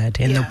voices heard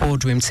in the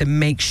boardroom, to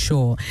make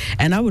sure.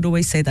 And I would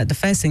always say that the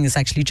first thing is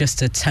actually just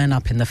to turn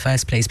up in the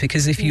first place,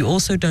 because if you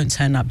also don't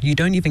turn up, you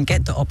don't even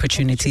get the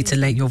opportunity to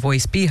let your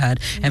voice be heard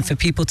and for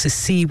people to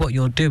see what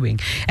you're doing.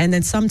 And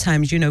then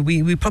sometimes, you know,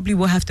 we probably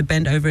will have to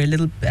bend over a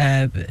little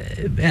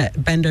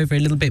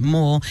bit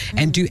more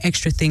and do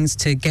extra things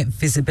to get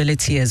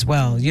visibility as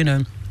well, you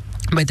know.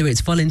 Whether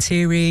it's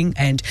volunteering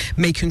and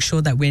making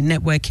sure that we're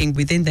networking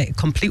within the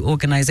complete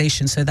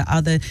organization so that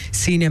other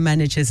senior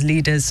managers,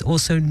 leaders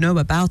also know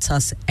about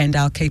us and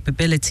our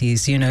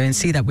capabilities, you know, and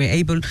see that we're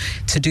able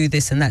to do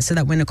this and that, so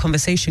that when a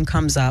conversation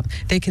comes up,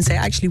 they can say,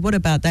 actually, what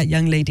about that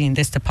young lady in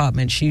this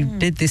department? She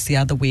did this the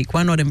other week.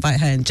 Why not invite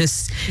her and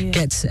just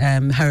get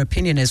her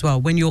opinion as well?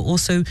 When you're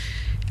also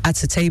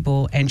at a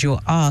table and you're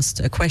asked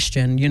a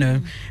question, you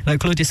know, like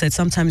Claudia said,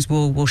 sometimes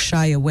we'll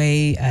shy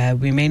away.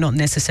 We may not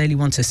necessarily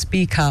want to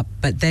speak up,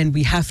 but then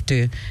we have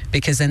to,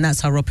 because then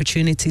that's our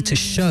opportunity to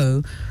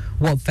show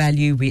what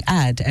value we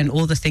add and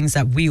all the things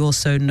that we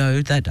also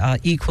know that are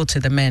equal to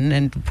the men,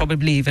 and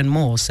probably even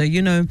more. So,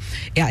 you know,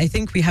 I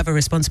think we have a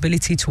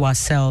responsibility to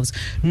ourselves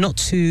not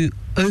to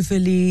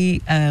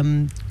overly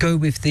go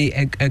with the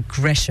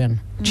aggression.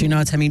 Do you know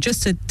what I mean?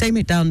 Just to tame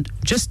it down,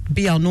 just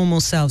be our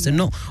normal selves and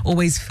not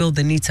always feel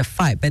the need to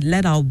fight, but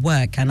let our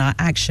work and our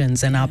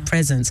actions and our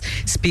presence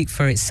speak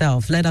for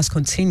itself. Let us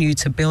continue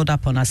to build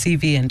up on our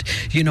CV and,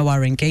 you know,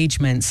 our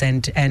engagements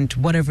and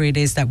whatever it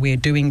is that we're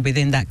doing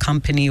within that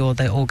company or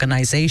the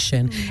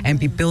organization, and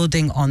be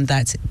building on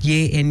that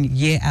year in,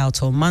 year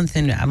out, or month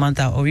in, a month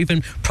out, or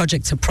even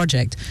project to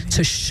project,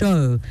 to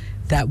show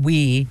that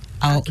we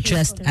are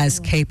just as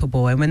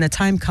capable. And when the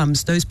time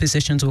comes, those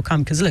positions will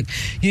come. Because look,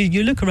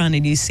 you look around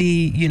and you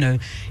see, you know,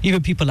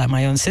 even people like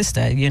my own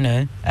sister, you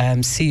know,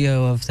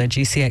 CEO of the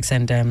GCX,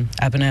 and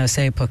Abuneo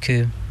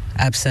Sepoku,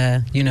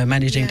 ABSA, you know,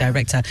 managing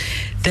director.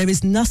 There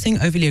is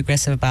nothing overly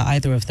aggressive about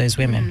either of those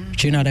women.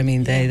 Do you know what I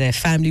mean? They're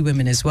family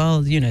women as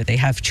well. You know, they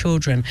have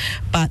children,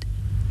 but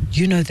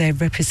you know, their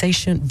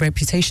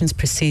reputations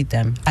precede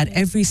them. At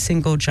every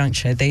single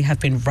juncture, they have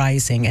been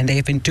rising and they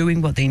have been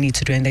doing what they need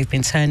to do, and they've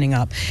been turning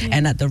up.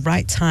 And at the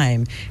right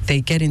time, they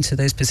get into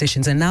those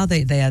positions. And now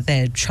they are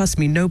there. Trust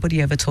me,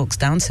 nobody ever talks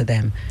down to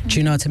them. Do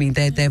you know what I mean?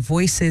 Their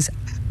voices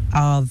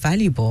are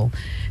valuable.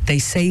 They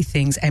say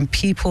things and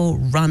people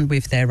run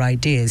with their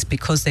ideas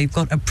because they've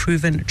got a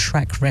proven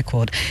track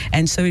record.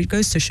 And so it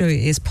goes to show it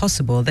is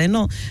possible. They're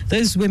not,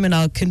 those women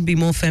couldn't be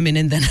more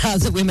feminine than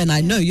other women I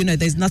know. You know,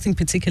 there's nothing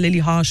particularly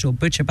harsh or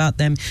butch about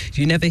them.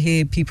 You never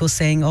hear people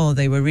saying, oh,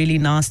 they were really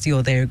nasty,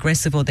 or they're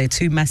aggressive, or they're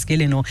too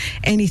masculine, or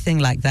anything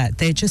like that.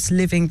 They're just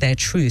living their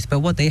truth. But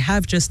what they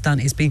have just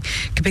done is been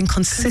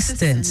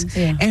consistent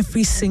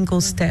every single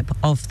step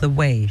of the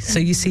way. So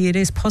you see, it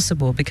is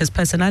possible, because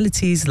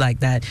personalities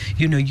like that,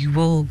 you know, you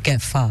will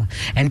get far.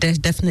 And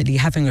definitely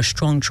having a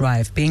strong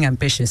drive, being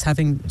ambitious,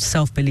 having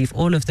self-belief,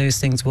 all of those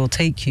things will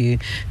take you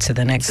to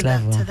the next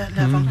level. To that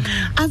level.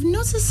 I've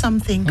noticed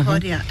something,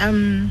 Claudia.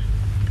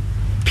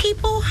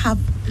 People have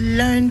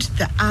learned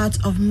the art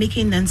of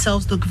making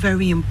themselves look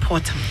very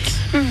important.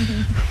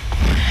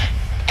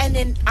 And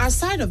in our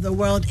side of the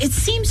world, it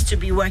seems to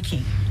be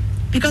working.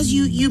 Because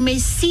you may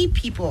see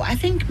people, I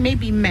think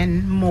maybe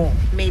men more,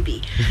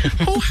 maybe,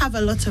 who have a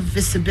lot of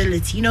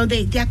visibility. You know,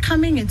 they are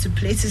coming into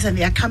places and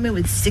they are coming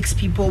with 6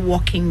 people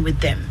walking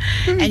with them.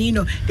 And, you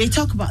know, they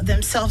talk about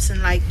themselves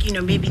in, like, you know,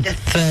 maybe the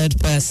third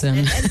person.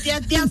 And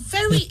they are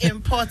very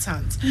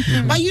important.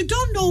 But you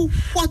don't know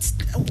what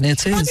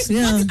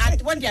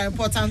they are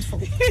important for.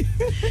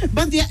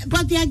 But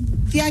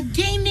they are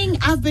gaining,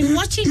 I've been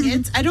watching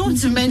it, I don't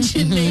want to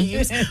mention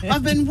names,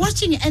 I've been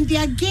watching it, and they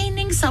are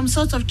gaining some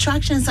sort of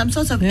traction, some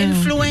sort of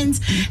influence,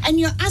 and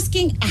you're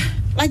asking,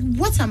 like,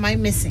 what am I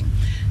missing?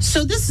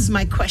 So this is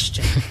my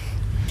question.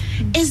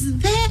 Is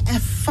there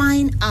a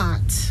fine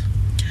art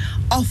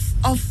of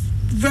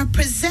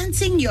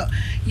representing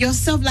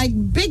yourself,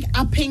 like big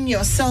upping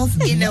yourself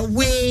in a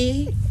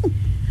way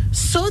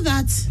so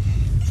that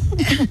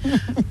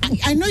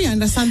I know you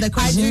understand the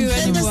question. I do.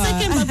 And the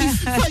second one,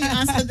 before you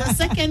answer, the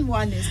second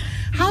one is,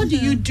 how do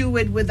you do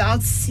it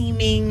without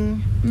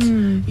seeming,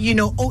 you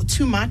know,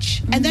 too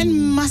much? And then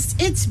must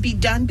it be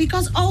done?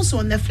 Because also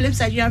on the flip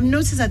side, you have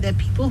noticed that there are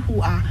people who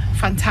are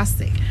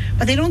fantastic,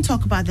 but they don't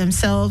talk about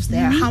themselves.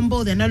 They're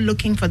humble. They're not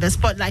looking for the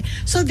spotlight.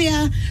 So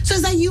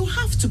it's like you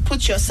have to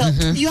put yourself.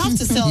 You have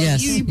to sell.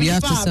 Yes, you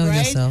have to sell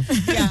yourself.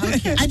 Yeah.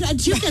 Okay.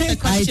 Do you get the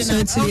question?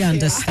 I totally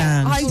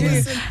understand.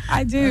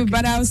 I do.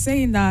 But I was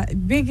saying that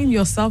bigging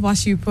yourself,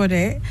 as you put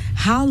it,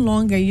 how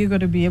long are you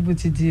going to be able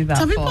to do that?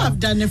 Some for? people have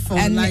done it for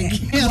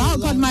wow,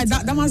 God,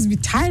 that must be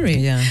tiring.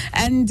 Yeah.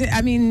 And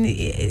I mean,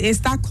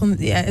 is that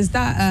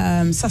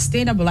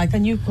sustainable? Like,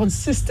 can you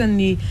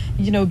consistently,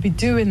 you know, be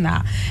doing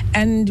that?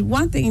 And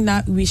one thing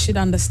that we should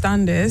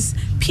understand is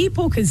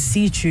people can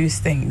see through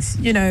things.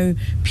 You know,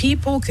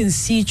 people can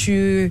see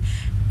through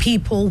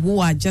people who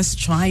are just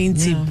trying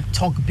to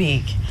talk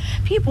big.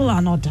 People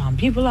are not dumb.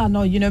 People are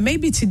not,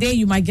 maybe today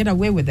you might get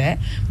away with it,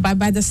 but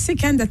by the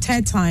second, the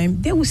third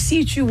time, they will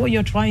see through what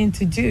you're trying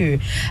to do.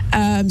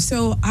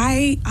 So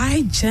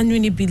I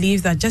genuinely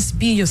believe that just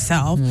be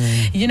yourself.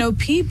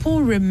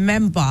 People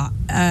remember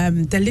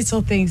the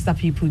little things that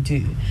people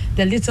do,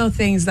 the little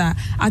things that,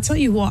 I tell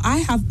you what, I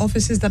have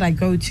offices that I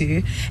go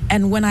to,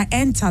 and when I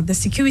enter, the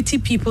security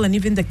people and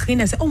even the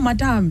cleaners say, oh,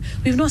 madam,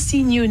 we've not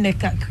seen you in a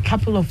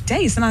couple of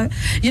days. And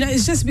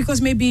it's just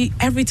because maybe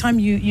every time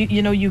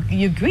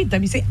you greet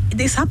them, you say,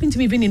 this happened to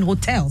me even in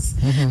hotels,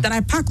 that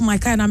I park my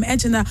car and I'm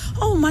edging that,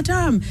 oh,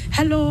 madam,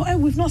 hello,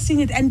 we've not seen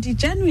it. And they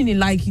genuinely,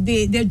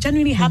 they're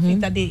genuinely happy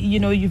that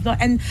you've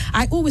not. And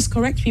I always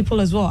correct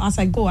people as well as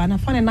I go, and I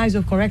find a nice way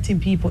of correcting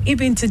people.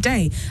 Even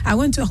today, I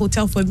went to a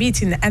hotel for a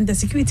meeting, and the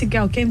security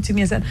girl came to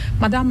me and said,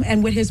 madam,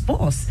 and with his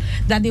boss,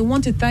 that they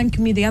want to thank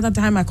me. The other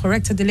time I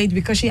corrected the lady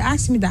because she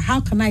asked me that, how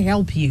can I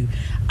help you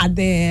at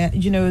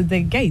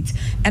the gate?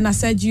 And I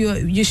said,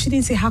 you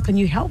shouldn't say, how can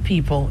you help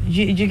people?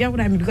 You get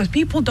what I mean? Because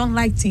people don't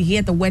like to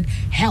hear the word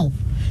help.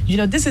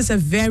 This is a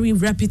very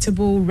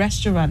reputable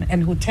restaurant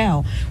and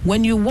hotel.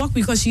 When you walk,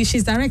 because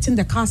she's directing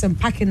the cars and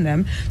parking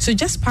them, so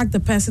just park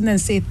the person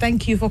and say,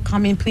 thank you for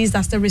coming, please,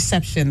 that's the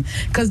reception.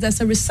 Because there's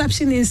a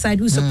reception inside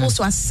who's supposed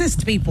to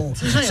assist people.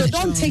 So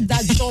don't take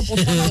that job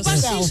upon yourself.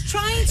 But she's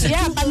trying to.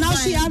 Yeah, but now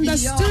she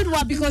understood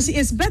what, because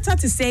it's better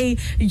to say,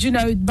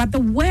 but the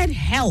word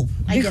help,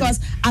 because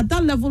at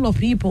that level of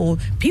people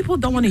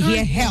don't want to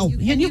hear help.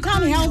 You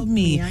can't help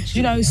me.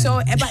 So,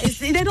 but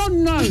they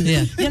don't know.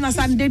 You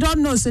understand? They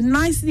don't know. So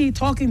nicely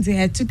talking to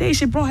her. Today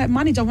she brought her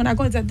manager. When I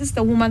got there, this is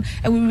the woman,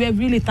 and we were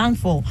really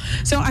thankful.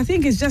 So I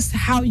think it's just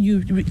how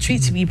you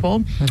treat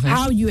people,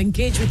 how you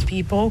engage with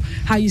people,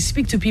 how you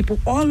speak to people.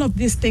 All of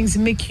these things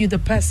make you the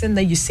person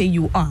that you say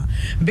you are.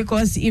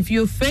 Because if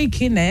you're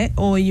faking it,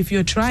 or if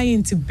you're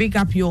trying to big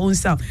up your own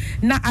self,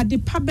 now at the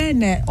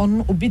pabene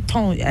on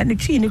obiton and the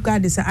tree in the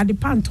at the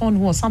panton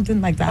or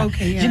something like that.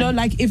 Okay, yeah.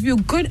 Like if you're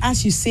good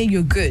as you say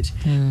you're good,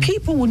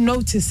 people will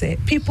notice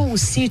it. People will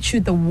see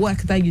through the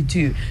work that you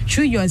do,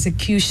 through your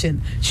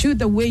execution, through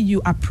the way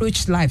you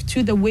approach life,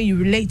 through the way you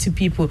relate to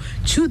people,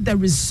 through the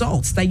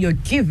results that you're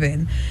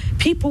given.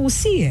 People will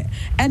see it.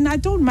 And I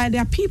don't mind,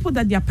 there are people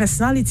that their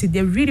personality,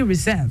 they're really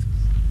reserved,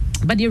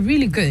 but they're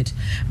really good.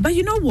 But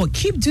you know what?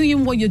 Keep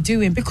doing what you're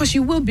doing, because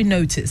you will be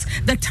noticed.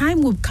 The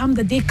time will come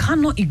that they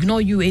cannot ignore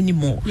you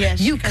anymore.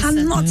 Yes, you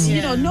cannot,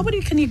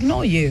 nobody can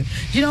ignore you.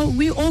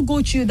 We all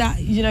go through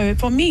that.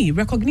 For me,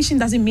 recognition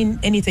doesn't mean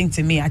anything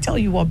to me. I tell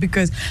you what,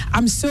 because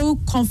I'm so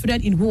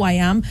confident in who I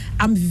am.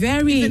 I'm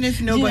very... Even if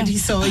nobody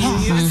saw you.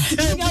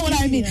 You know what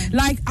I mean?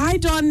 Yeah. I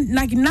don't,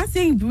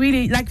 nothing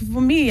really,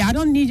 for me, I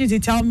don't need you to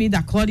tell me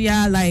that,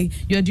 Claudia,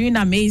 you're doing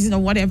amazing or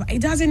whatever.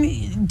 It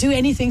doesn't do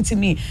anything to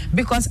me,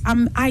 because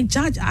I'm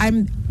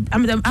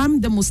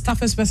the most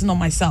toughest person on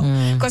myself,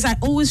 because I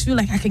always feel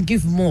like I can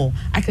give more,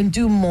 I can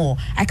do more,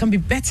 I can be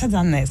better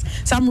than this.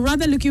 So I'm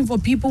rather looking for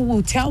people who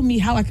will tell me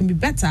how I can be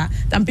better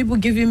than people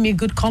giving me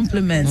good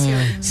compliments.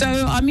 So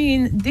I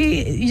mean,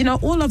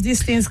 all of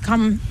these things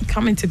come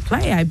into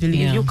play. I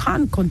believe you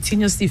can't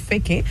continuously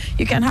fake it.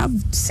 You can have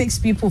 6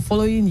 people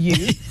following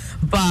you,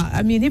 but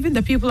I mean, even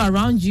the people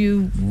around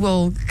you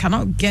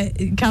cannot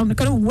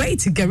wait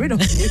to get rid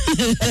of you.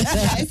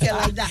 I feel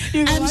like that.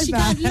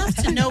 I'd love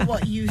to know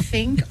what you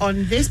think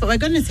on this, but we're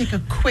going to take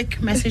a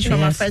quick message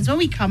from our friends. When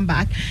we come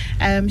back,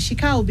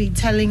 Shika will be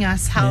telling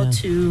us how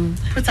to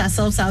put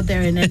ourselves out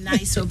there in a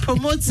nice way,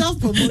 promote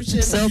self-promotion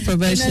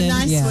in a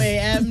nice way.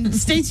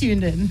 Stay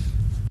tuned in.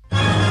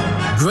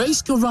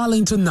 Grace Chorale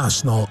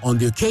International, on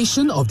the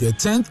occasion of their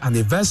 10th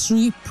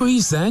anniversary,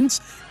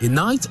 presents a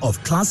night of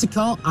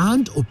classical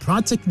and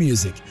operatic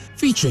music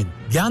featuring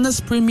Ghana's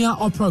premier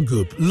opera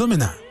group,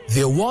 Lumina, the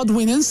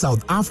award-winning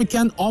South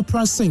African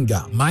opera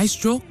singer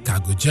Maestro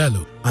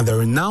Kagujelo, and the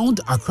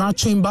renowned Accra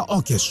Chamber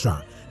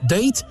Orchestra.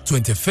 Date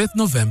 25th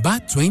November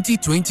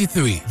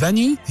 2023.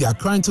 Venue, the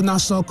Accra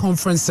International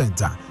Conference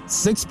Center,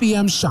 6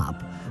 p.m.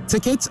 sharp.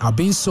 Tickets are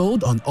being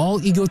sold on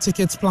all Ego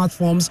Tickets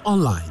platforms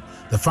online,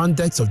 the front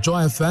decks of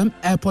Joy FM,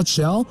 Airport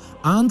Shell,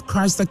 and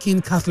Christ the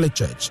King Catholic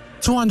Church.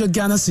 200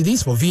 Ghana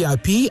cedis for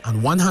VIP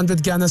and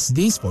 100 Ghana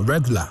cedis for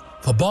regular.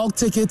 For bulk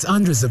tickets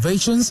and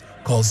reservations,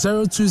 call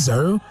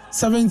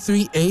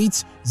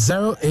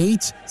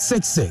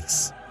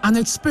 020-738-0866. An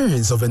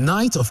experience of a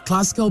night of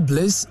classical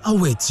bliss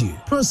awaits you.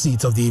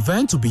 Proceeds of the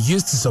event will be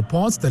used to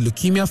support the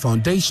Leukemia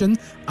Foundation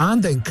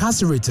and the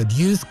Incarcerated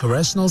Youth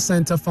Correctional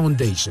Center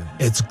Foundation.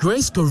 It's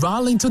Grace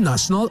Chorale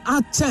International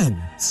at 10.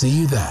 See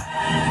you there.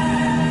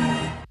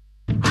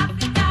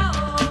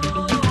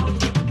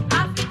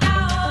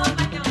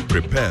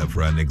 Prepare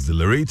for an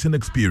exhilarating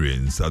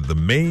experience at the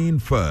main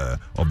fair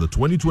of the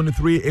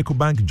 2023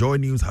 EcoBank Joy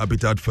News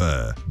Habitat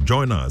Fair.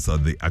 Join us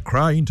at the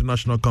Accra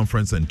International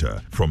Conference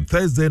Center from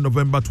Thursday,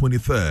 November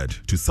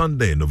 23rd to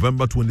Sunday,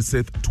 November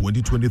 26th,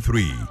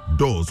 2023.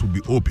 Doors will be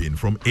open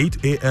from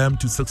 8 a.m.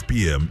 to 6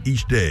 p.m.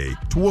 each day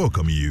to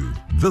welcome you.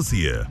 This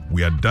year,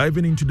 we are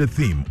diving into the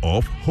theme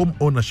of home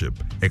ownership,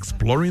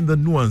 exploring the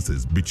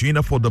nuances between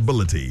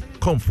affordability,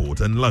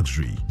 comfort, and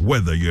luxury.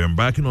 Whether you're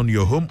embarking on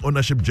your home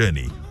ownership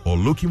journey or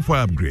looking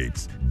for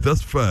upgrades, this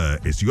fair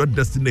is your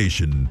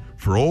destination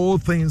for all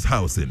things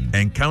housing.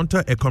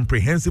 Encounter a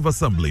comprehensive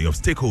assembly of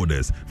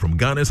stakeholders from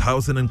Ghana's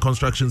housing and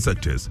construction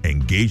sectors.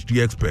 Engage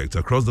the experts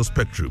across the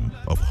spectrum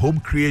of home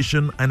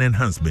creation and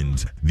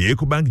enhancement. The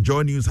EcoBank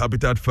Joy News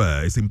Habitat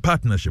Fair is in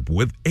partnership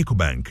with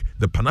EcoBank,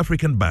 the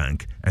Pan-African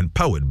Bank, and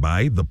powered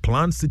by the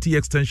Planned City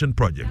Extension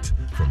Project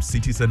from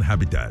Cities and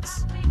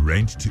Habitats.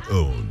 Rent to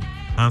own.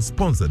 And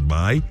sponsored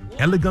by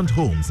Elegant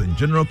Homes and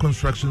General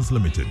Constructions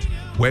Limited,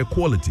 where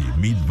quality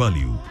meets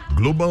value.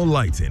 Global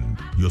Lighting,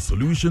 your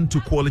solution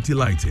to quality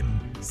lighting.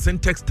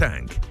 Syntex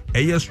Tank,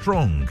 Air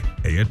Strong,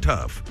 Air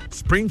Tough.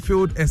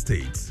 Springfield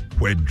Estates,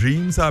 where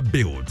dreams are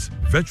built.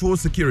 Virtual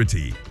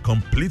Security,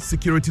 complete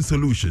security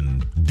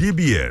solution.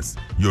 DBS,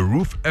 your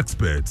roof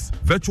experts.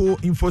 Virtual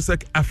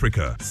InfoSec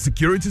Africa,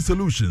 security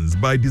solutions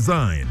by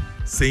design.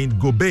 Saint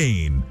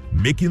Gobain,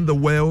 making the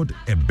world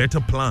a better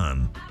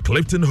plan.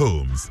 Clifton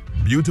Homes,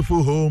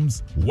 beautiful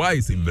homes,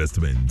 wise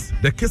investments.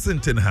 The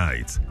Kissington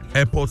Heights,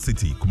 Airport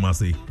City,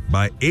 Kumasi,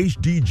 by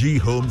HDG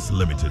Homes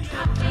Limited.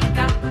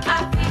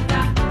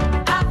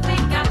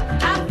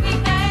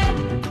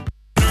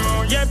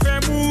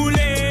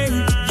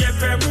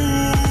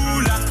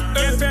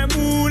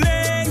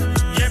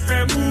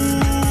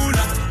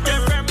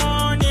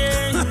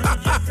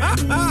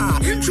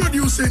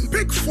 Introducing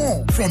Pick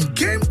 4 from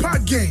Game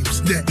Park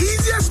Games, the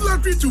easiest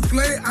lottery to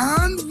play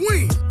and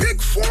win.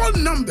 Pick 4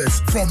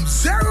 numbers from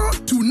 0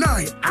 to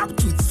 9 up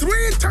to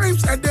 3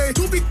 times a day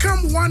to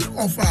become one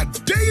of our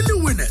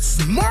daily winners.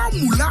 More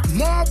moolah,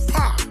 more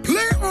power.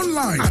 Play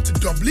online at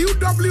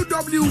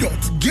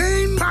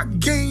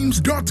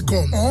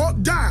www.gameparkgames.com or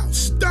dial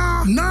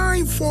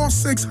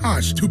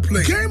 *946# to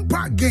play. Game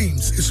Park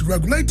Games is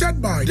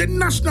regulated by the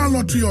National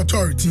Lottery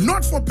Authority,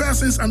 not for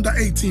persons under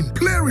 18.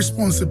 Play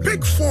responsibly.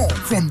 Pick 4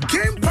 from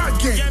Game Park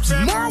Games.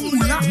 More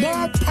moolah,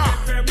 more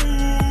power.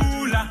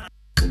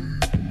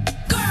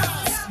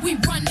 Girls, we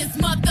run this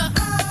mother.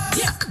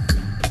 Yeah.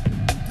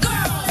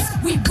 Girls,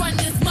 we run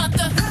this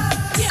mother.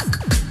 Yeah.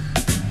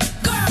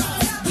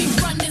 Girls, we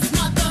run this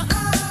mother.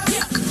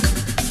 Yeah.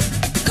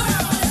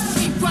 Girls,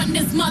 we run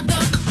this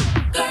mother.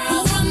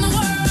 Who run the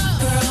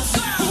world? Girls.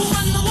 Who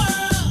run the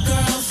world?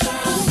 Girls.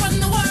 Who run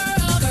the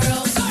world?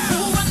 Girls.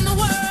 Who run the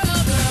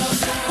world?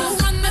 Girls. Who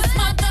run this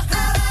mother?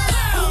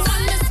 Who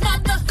run this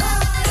mother?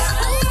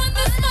 Who run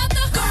this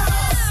mother?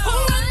 Who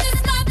run this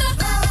mother?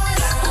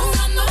 Who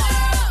run the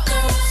world?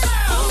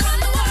 Who run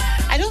the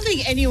world? I don't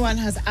think anyone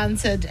has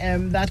answered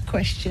that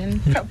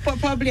question,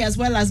 probably as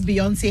well as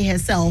Beyonce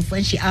herself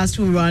when she asked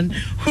who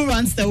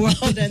runs the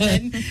world,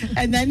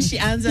 and then she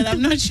answered,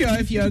 I'm not sure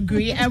if you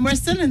agree. And we're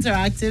still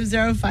interactive,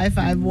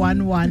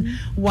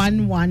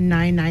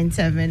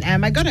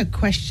 05511119997. I got a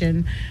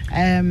question.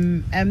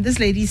 This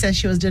lady says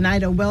she was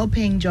denied a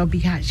well-paying job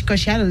because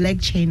she had a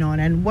leg chain on,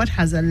 and what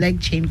has a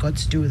leg chain got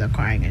to do with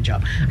acquiring a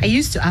job? I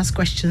used to ask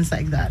questions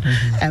like that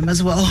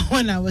as well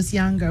when I was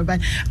younger, but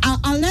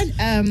I'll let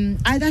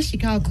either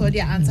Shika or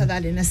Claudia answer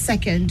that in a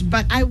second.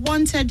 But I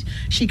wanted,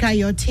 Shika,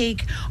 your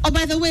take. Oh,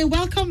 by the way,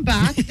 welcome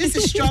back. This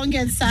is Strong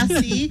and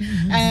Sassy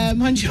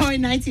on Joy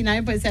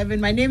 99.7.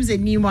 My name is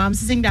Enimo. I'm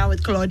sitting down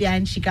with Claudia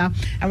and Shika,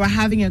 and we're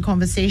having a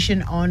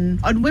conversation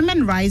on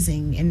women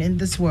rising in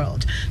this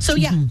world. So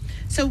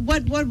so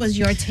what was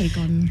your take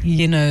on?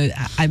 You know,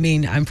 I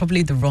mean, I'm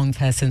probably the wrong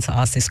person to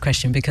ask this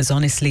question because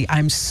honestly,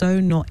 I'm so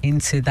not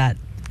into that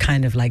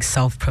kind of like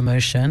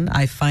self-promotion.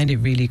 I find it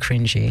really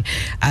cringy.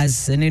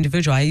 As an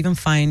individual, I even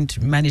find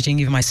managing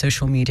even my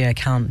social media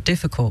account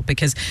difficult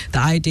because the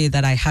idea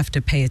that I have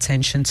to pay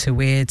attention to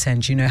it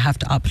and, you know, have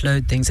to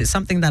upload things, it's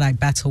something that I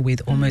battle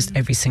with almost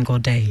every single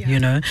day,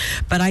 you know.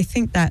 But I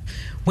think that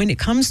when it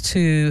comes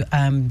to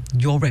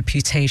your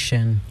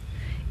reputation,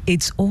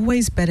 it's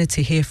always better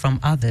to hear from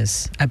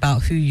others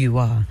about who you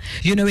are.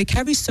 You know, it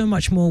carries so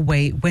much more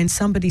weight when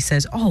somebody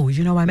says, oh,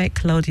 you know, I met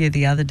Claudia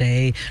the other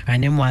day,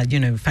 and then, well, you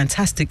know,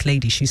 fantastic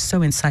lady, she's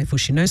so insightful,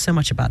 she knows so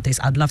much about this,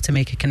 I'd love to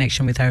make a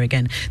connection with her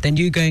again. Then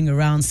you going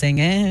around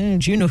saying,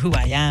 do you know who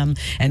I am?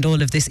 And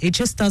all of this, it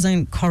just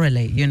doesn't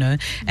correlate, you know.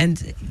 And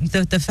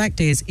the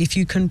fact is, if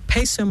you can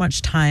pay so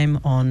much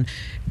time on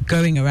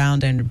going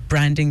around and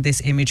branding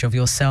this image of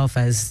yourself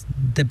as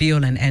the be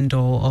all and end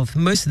all of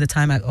most of the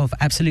time of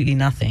absolutely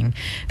nothing.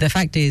 The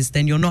fact is,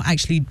 then you're not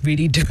actually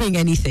really doing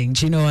anything.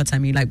 Do you know what I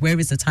mean? Like, where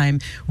is the time?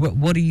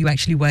 What are you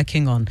actually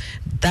working on?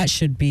 That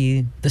should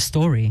be the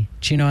story.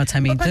 Do you know what I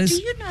mean? But do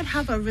you not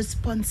have a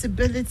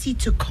responsibility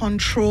to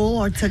control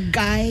or to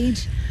guide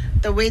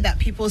the way that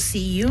people see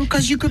you?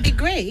 Because you could be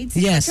great.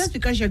 Yes. But just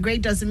because you're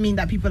great doesn't mean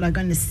that people are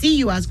going to see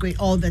you as great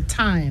all the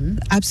time.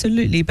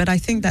 Absolutely. But I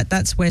think that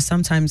that's where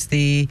sometimes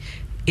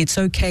it's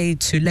okay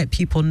to let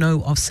people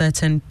know of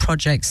certain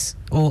projects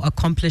or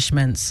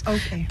accomplishments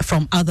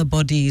from other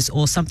bodies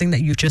or something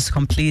that you've just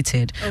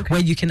completed, where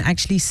you can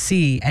actually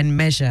see and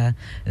measure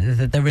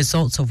the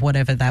results of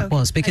whatever that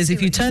was. Because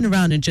if you turn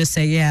around and just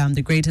say, yeah, I'm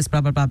the greatest,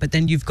 blah, blah, blah, but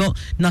then you've got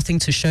nothing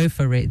to show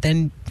for it,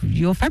 then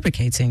you're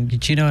fabricating.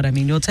 Do you know what I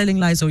mean? You're telling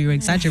lies or you're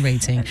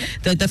exaggerating.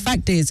 The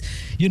fact is,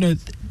 you know,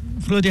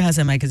 Claudia has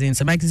a magazine,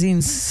 so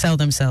magazines sell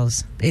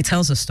themselves. It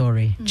tells a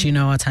story. Do you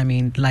know what I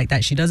mean? Like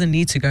that. She doesn't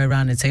need to go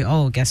around and say,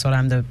 oh, guess what,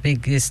 I'm the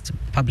biggest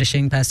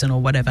publishing person or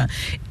whatever.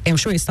 I'm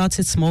sure it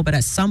started small, but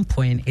at some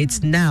point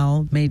it's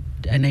now made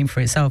a name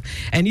for itself.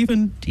 And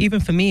even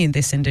for me in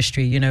this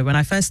industry, you know, when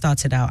I first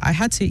started out, I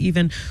had to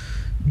even,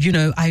 you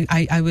know,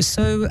 I was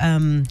so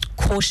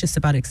cautious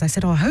about it, because I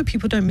said, I hope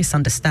people don't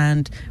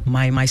misunderstand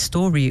my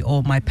story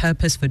or my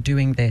purpose for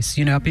doing this,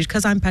 you know,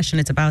 because I'm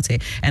passionate about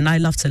it and I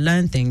love to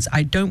learn things.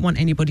 I don't want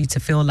anybody to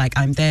feel like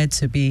I'm there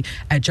to be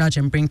a judge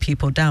and bring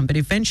people down. But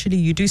eventually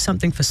you do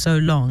something for so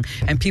long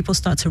and people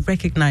start to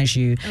recognize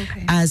you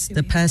as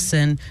the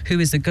person who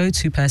is the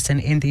go-to person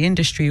in the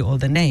industry or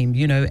the name,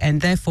 you know, and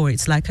therefore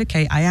it's like,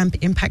 okay, I am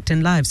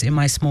impacting lives in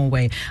my small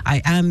way.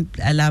 I am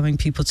allowing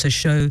people to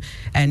show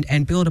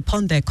and build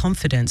upon their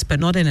confidence, but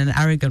not in an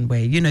arrogant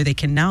way. You know, they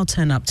can now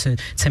turn up to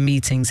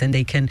meetings and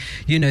they can,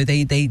 you know,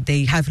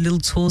 they have little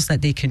tools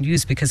that they can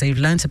use because they've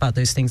learned about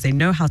those things. They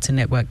know how to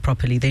network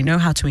properly. They know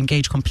how to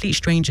engage complete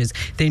strangers.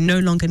 They no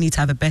longer need to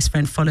have a best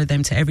friend follow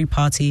them to every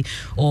party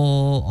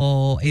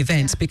or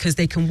event because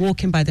they can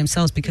walk in by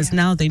themselves, because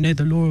now they know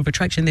the law of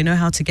attraction. They know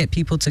how to get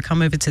people to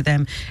come over to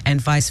them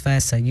and vice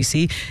versa. You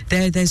see,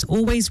 there's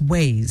always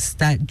ways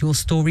that your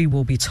story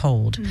will be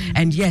told.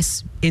 And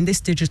yes, in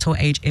this digital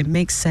age, it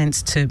makes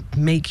sense to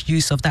make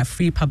use of that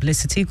free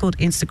publicity called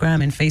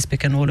Instagram and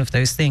Facebook and all of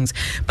those things.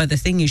 But the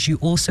thing is, you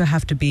also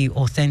have to be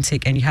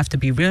authentic and you have to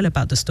be real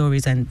about the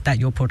stories and that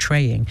you're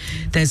portraying.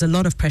 There's a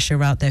lot of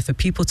pressure out there for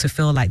people to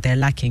feel like they're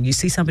lacking. You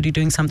see somebody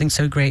doing something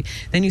so great,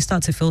 then you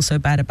start to feel so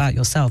bad about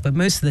yourself. But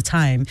most of the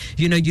time,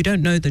 you know, you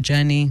don't know the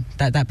journey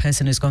that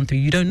person has gone through.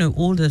 You don't know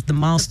all the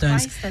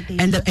milestones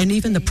and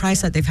even the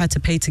price that they've had to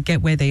pay to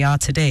get where they are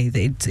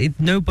today.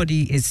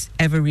 Nobody is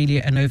ever really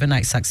an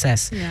overnight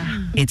success.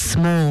 It's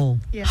small,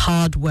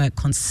 hard work,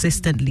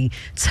 consistently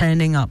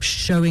turning up,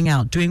 showing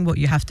out, doing what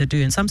you have to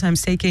do, and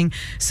sometimes taking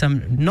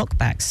some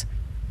knockbacks.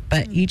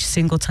 But each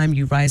single time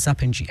you rise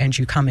up and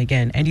you come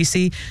again. And you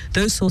see,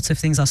 those sorts of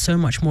things are so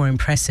much more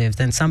impressive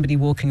than somebody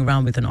walking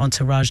around with an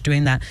entourage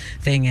doing that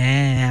thing,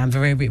 I'm a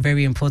very,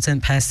 very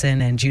important person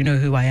and you know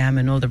who I am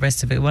and all the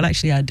rest of it. Well,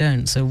 actually, I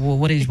don't. So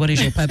what is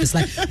your purpose?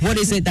 Like, what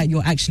is it that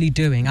you're actually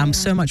doing? I'm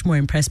so much more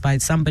impressed by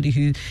somebody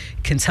who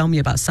can tell me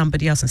about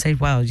somebody else and say,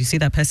 wow, you see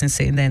that person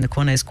sitting there in the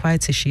corner, as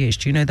quiet as she is.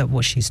 Do you know that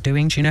what she's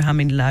doing? Do you know how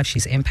many lives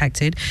she's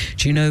impacted?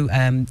 Do you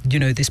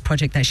know, this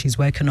project that she's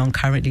working on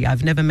currently?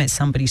 I've never met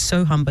somebody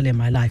so humble in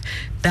my life.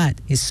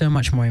 That is so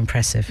much more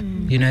impressive,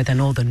 you know, than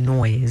all the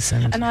noise.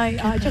 And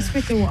I just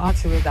quickly will add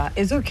to that.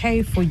 It's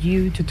okay for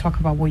you to talk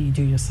about what you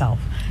do yourself,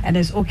 and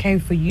it's okay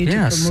for you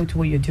to promote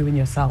what you're doing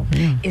yourself.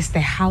 It's the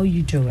how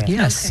you do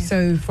it.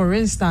 So for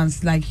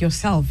instance, like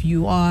yourself,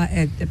 you are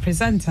a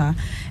presenter,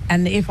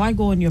 and if I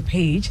go on your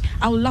page,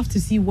 I would love to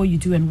see what you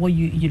do and what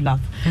you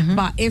love.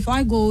 But if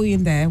I go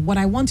in there, what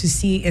I want to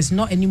see is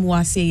not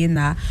anymore saying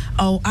that,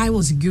 oh, I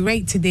was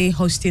great today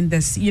hosting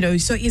this, you know.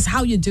 So it's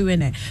how you're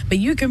doing it. But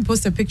you can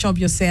post a picture of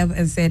yourself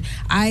and said,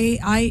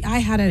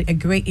 I had a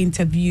great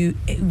interview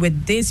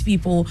with these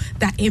people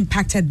that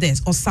impacted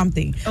this or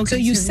something. So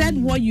you said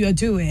what you're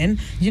doing,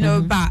 you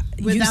know, but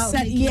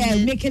without you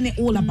said making it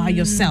all about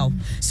yourself.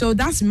 So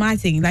that's my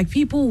thing. Like,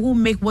 people who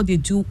make what they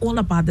do all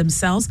about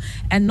themselves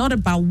and not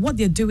about what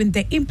they're doing,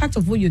 the impact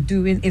of what you're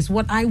doing is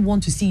what I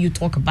want to see you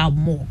talk about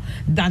more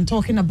than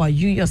talking about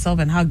you yourself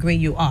and how great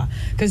you are.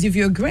 Because if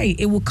you're great,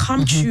 it will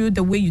come through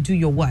the way you do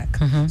your work.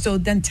 So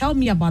then tell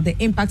me about the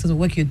impact of the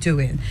work you're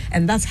doing.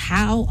 And that's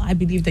how I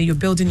believe that you're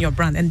building your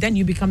brand. And then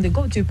you become the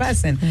go-to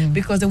person,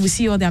 because then we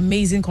see all the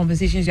amazing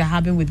conversations you're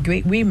having with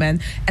great women.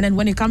 And then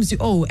when it comes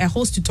to, a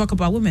host to talk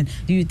about women,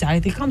 you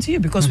directly come to you,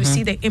 because we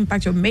see the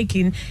impact you're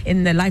making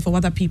in the life of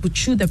other people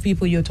through the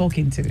people you're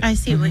talking to. I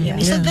see what you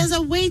mean. So there's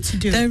a way to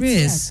do it. There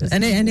is.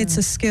 And it's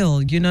a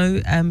skill, you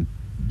know.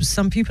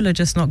 some people are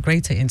just not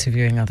great at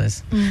interviewing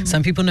others.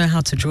 Some people know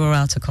how to draw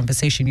out a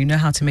conversation. You know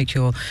how to make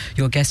your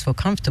guests feel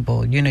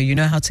comfortable. You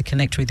know how to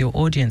connect with your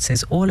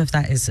audiences. All of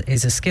that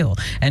is a skill.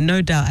 And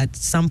no doubt at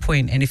some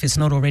point, and if it's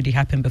not already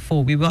happened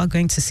before, we are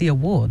going to see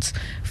awards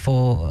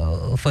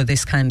for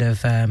this kind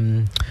of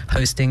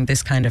hosting,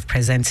 this kind of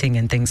presenting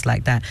and things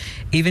like that.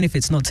 Even if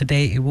it's not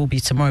today, it will be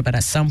tomorrow, but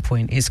at some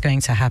point it's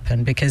going to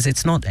happen, because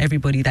it's not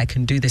everybody that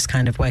can do this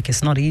kind of work.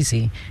 It's not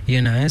easy,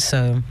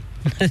 so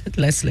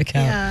let's look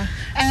out. Yeah.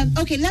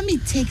 Okay, let me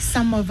take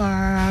some of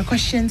our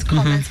questions,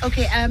 comments.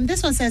 Okay,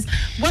 this one says,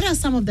 what are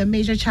some of the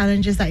major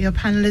challenges that your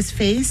panelists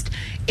faced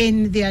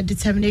in their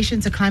determination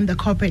to climb the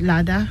corporate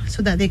ladder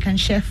so that they can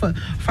share for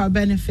our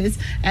benefits?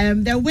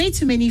 There are way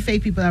too many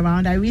fake people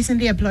around. I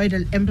recently employed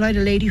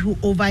a lady who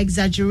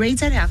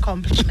over-exaggerated her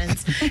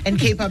accomplishments and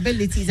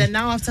capabilities, and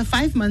now after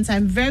 5 months,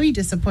 I'm very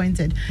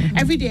disappointed.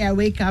 Every day I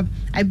wake up,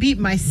 I beat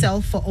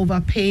myself for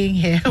overpaying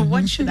her.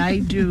 What should I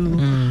do?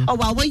 Oh,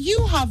 well,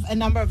 you have a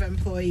number of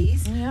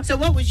employees. Yep. So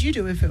what would you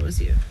do if it was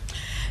you?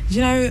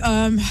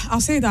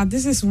 I'll say that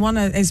this is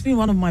it's been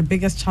one of my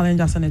biggest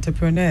challenges as an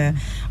entrepreneur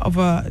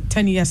over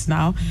 10 years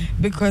now,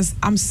 because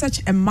I'm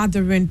such a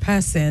mothering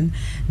person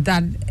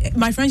that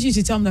my friends used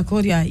to tell me that,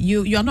 Claudia,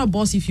 you're not a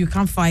boss if you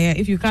can't fire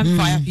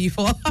fire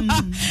people.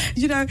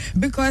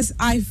 Because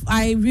I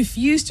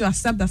refuse to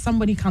accept that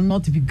somebody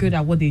cannot be good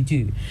at what they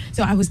do.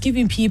 So I was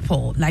giving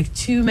people like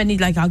too many,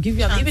 like I'll give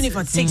you, even if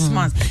it's 6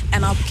 months,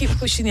 and I'll keep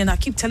pushing and I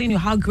keep telling you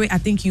how great I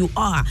think you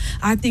are.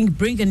 I think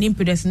bring an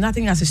input. There's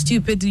nothing as a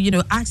stupid,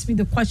 ask me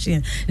the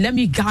question, let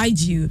me guide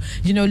you,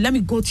 let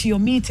me go to your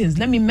meetings,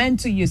 let me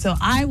mentor you. So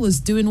I was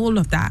doing all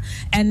of that,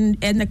 and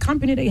the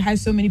company that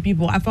has so many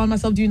people, I found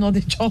myself doing all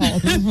the job.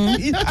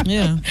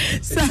 Yeah.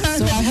 So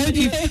I hope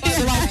you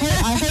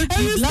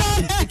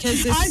learned,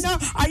 because I know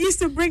I used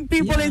to bring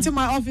people into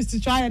my office to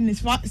try and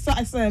fire people. So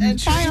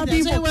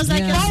it was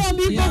like fire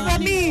people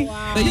from me,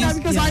 wow.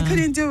 because I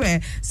couldn't do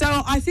it.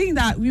 So I think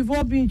that we've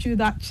all been through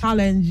that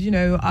challenge,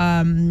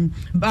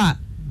 but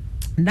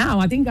now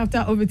I think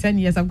after over 10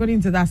 years I've got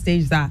into that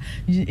stage that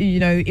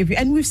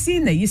and we've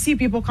seen it. You see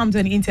people come to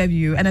an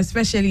interview, and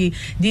especially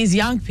these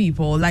young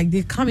people, like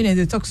they come in and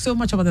they talk so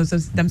much about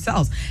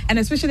themselves, and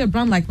especially a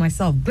brand like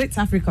myself, Glitz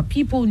Africa.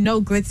 People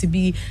know Glitz to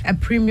be a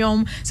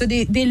premium, so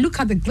they look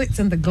at the glitz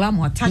and the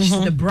glamour attached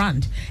to the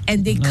brand,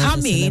 and they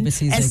come in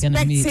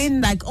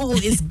expecting like, oh,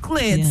 it's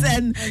glitz,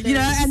 and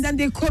then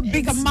they quote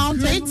big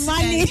amounts of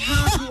money.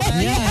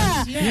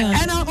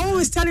 And I'm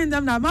always telling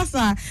them that,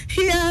 Master,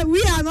 here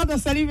we are not the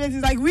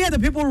celebrities. Like, we are the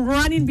people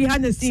running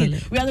behind the scene.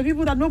 We are the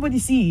people that nobody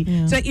see.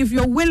 So if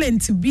you're willing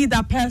to be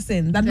that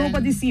person that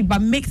nobody see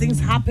but make things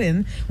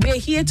happen, we're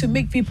here to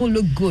make people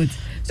look good.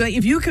 So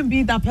if you can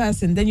be that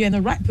person, then you're in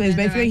the right place.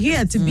 But if you're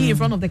here to be in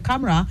front of the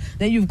camera,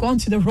 then you've gone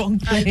to the wrong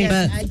place.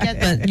 I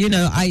get that.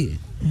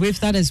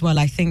 With that as well,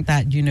 I think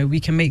that, we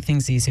can make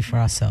things easy for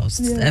ourselves.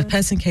 A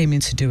person came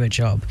in to do a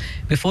job.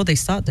 Before they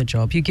start the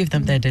job, you give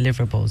them their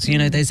deliverables.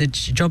 There's a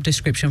job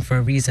description for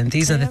a reason.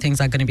 These are the things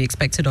that are going to be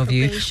expected of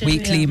you,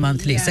 weekly,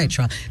 monthly,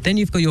 etc. Then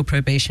you've got your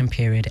probation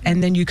period,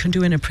 and then you can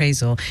do an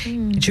appraisal.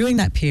 During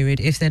that period,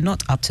 if they're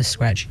not up to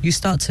scratch, you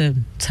start to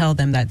tell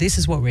them that this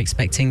is what we're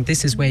expecting,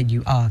 this is where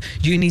you are.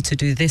 You need to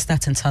do this,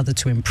 that, and t'other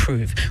to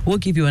improve. We'll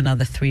give you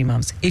another 3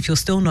 months. If you're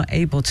still not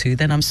able to,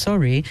 then I'm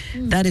sorry,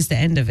 that is the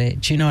end of it.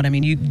 Do you know what I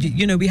mean?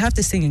 We have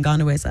this thing in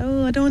Ghana where it's,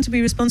 I don't want to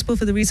be responsible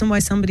for the reason why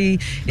somebody,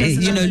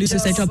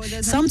 loses their job.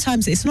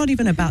 Sometimes it's not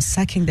even about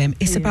sacking them.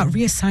 It's about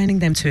reassigning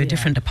them to a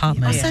different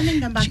department. Or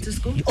sending them back to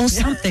school. Or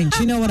something.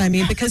 Do you know what I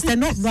mean? Because they're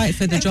not right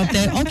for the job.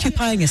 They're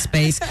occupying a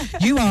space.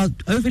 You are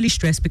overly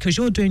stressed because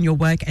you're doing your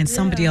work and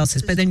somebody else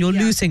is, but then you're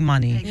losing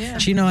money.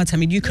 Do you know what I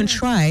mean? You can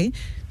try,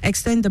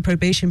 extend the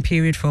probation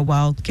period for a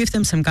while, give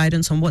them some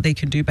guidance on what they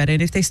can do better,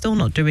 and if they're still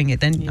not doing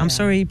it, then I'm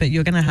sorry, but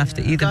you're going to have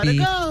to either Gotta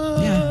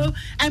go.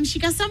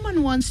 Shika,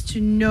 someone wants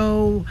to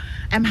know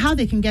how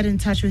they can get in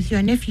touch with you,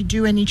 and if you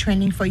do any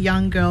training for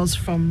young girls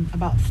from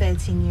about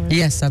 13 years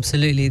Yes,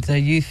 absolutely. The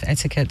youth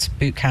etiquette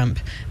boot camp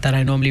that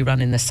I normally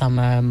run in the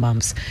summer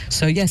months.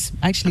 So yes,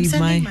 actually, I'm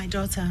sending my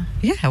daughter.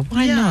 Yeah,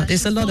 why not?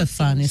 It's a lot of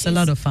fun. It's a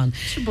lot of fun.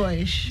 She's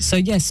boyish. So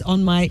yes,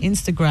 on my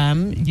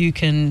Instagram, you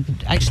can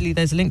actually,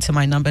 there's a link to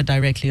my number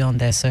directly on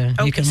there, so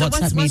you can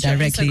WhatsApp me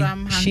directly.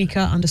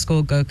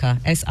 Shika_Goka,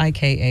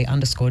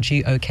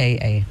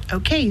 SIKA_GOKA.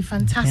 Okay,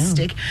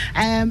 fantastic.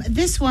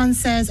 This one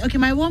says, okay,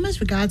 my warmest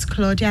regards,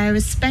 Claudia. I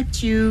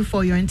respect you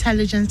for your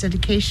intelligence,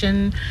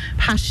 dedication,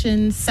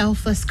 passion,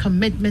 selfless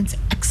commitment,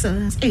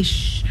 excellence.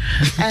 It's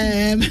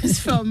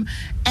from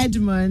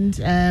Edmund.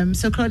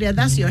 So Claudia,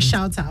 that's your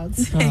shout out.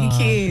 Thank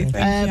you.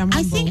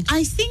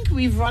 I think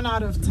we've run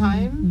out of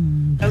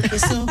time. Okay,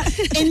 so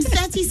in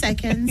 30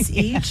 seconds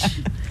each,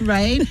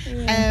 right?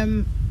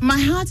 My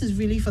heart is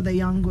really for the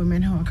young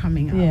women who are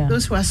coming up,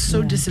 those who are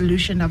so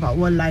disillusioned about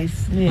what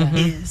life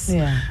is.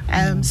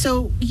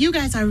 So you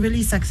guys are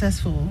really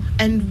successful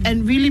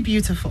and really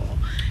beautiful,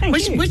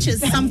 which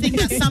is something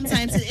that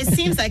sometimes it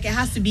seems like it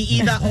has to be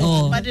either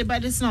or,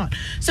 but it's not.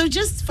 So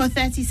just for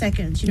 30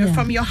 seconds,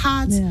 from your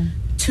heart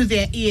to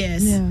their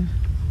ears,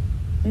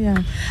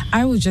 Yeah,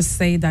 I would just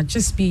say that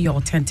just be your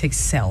authentic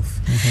self.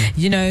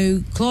 You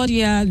know,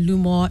 Claudia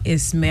Lumor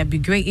may be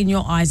great in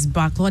your eyes,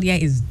 but Claudia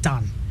is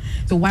done.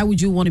 So why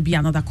would you want to be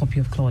another copy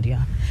of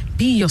Claudia?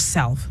 Be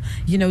yourself.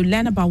 You know,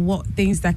 learn about what things that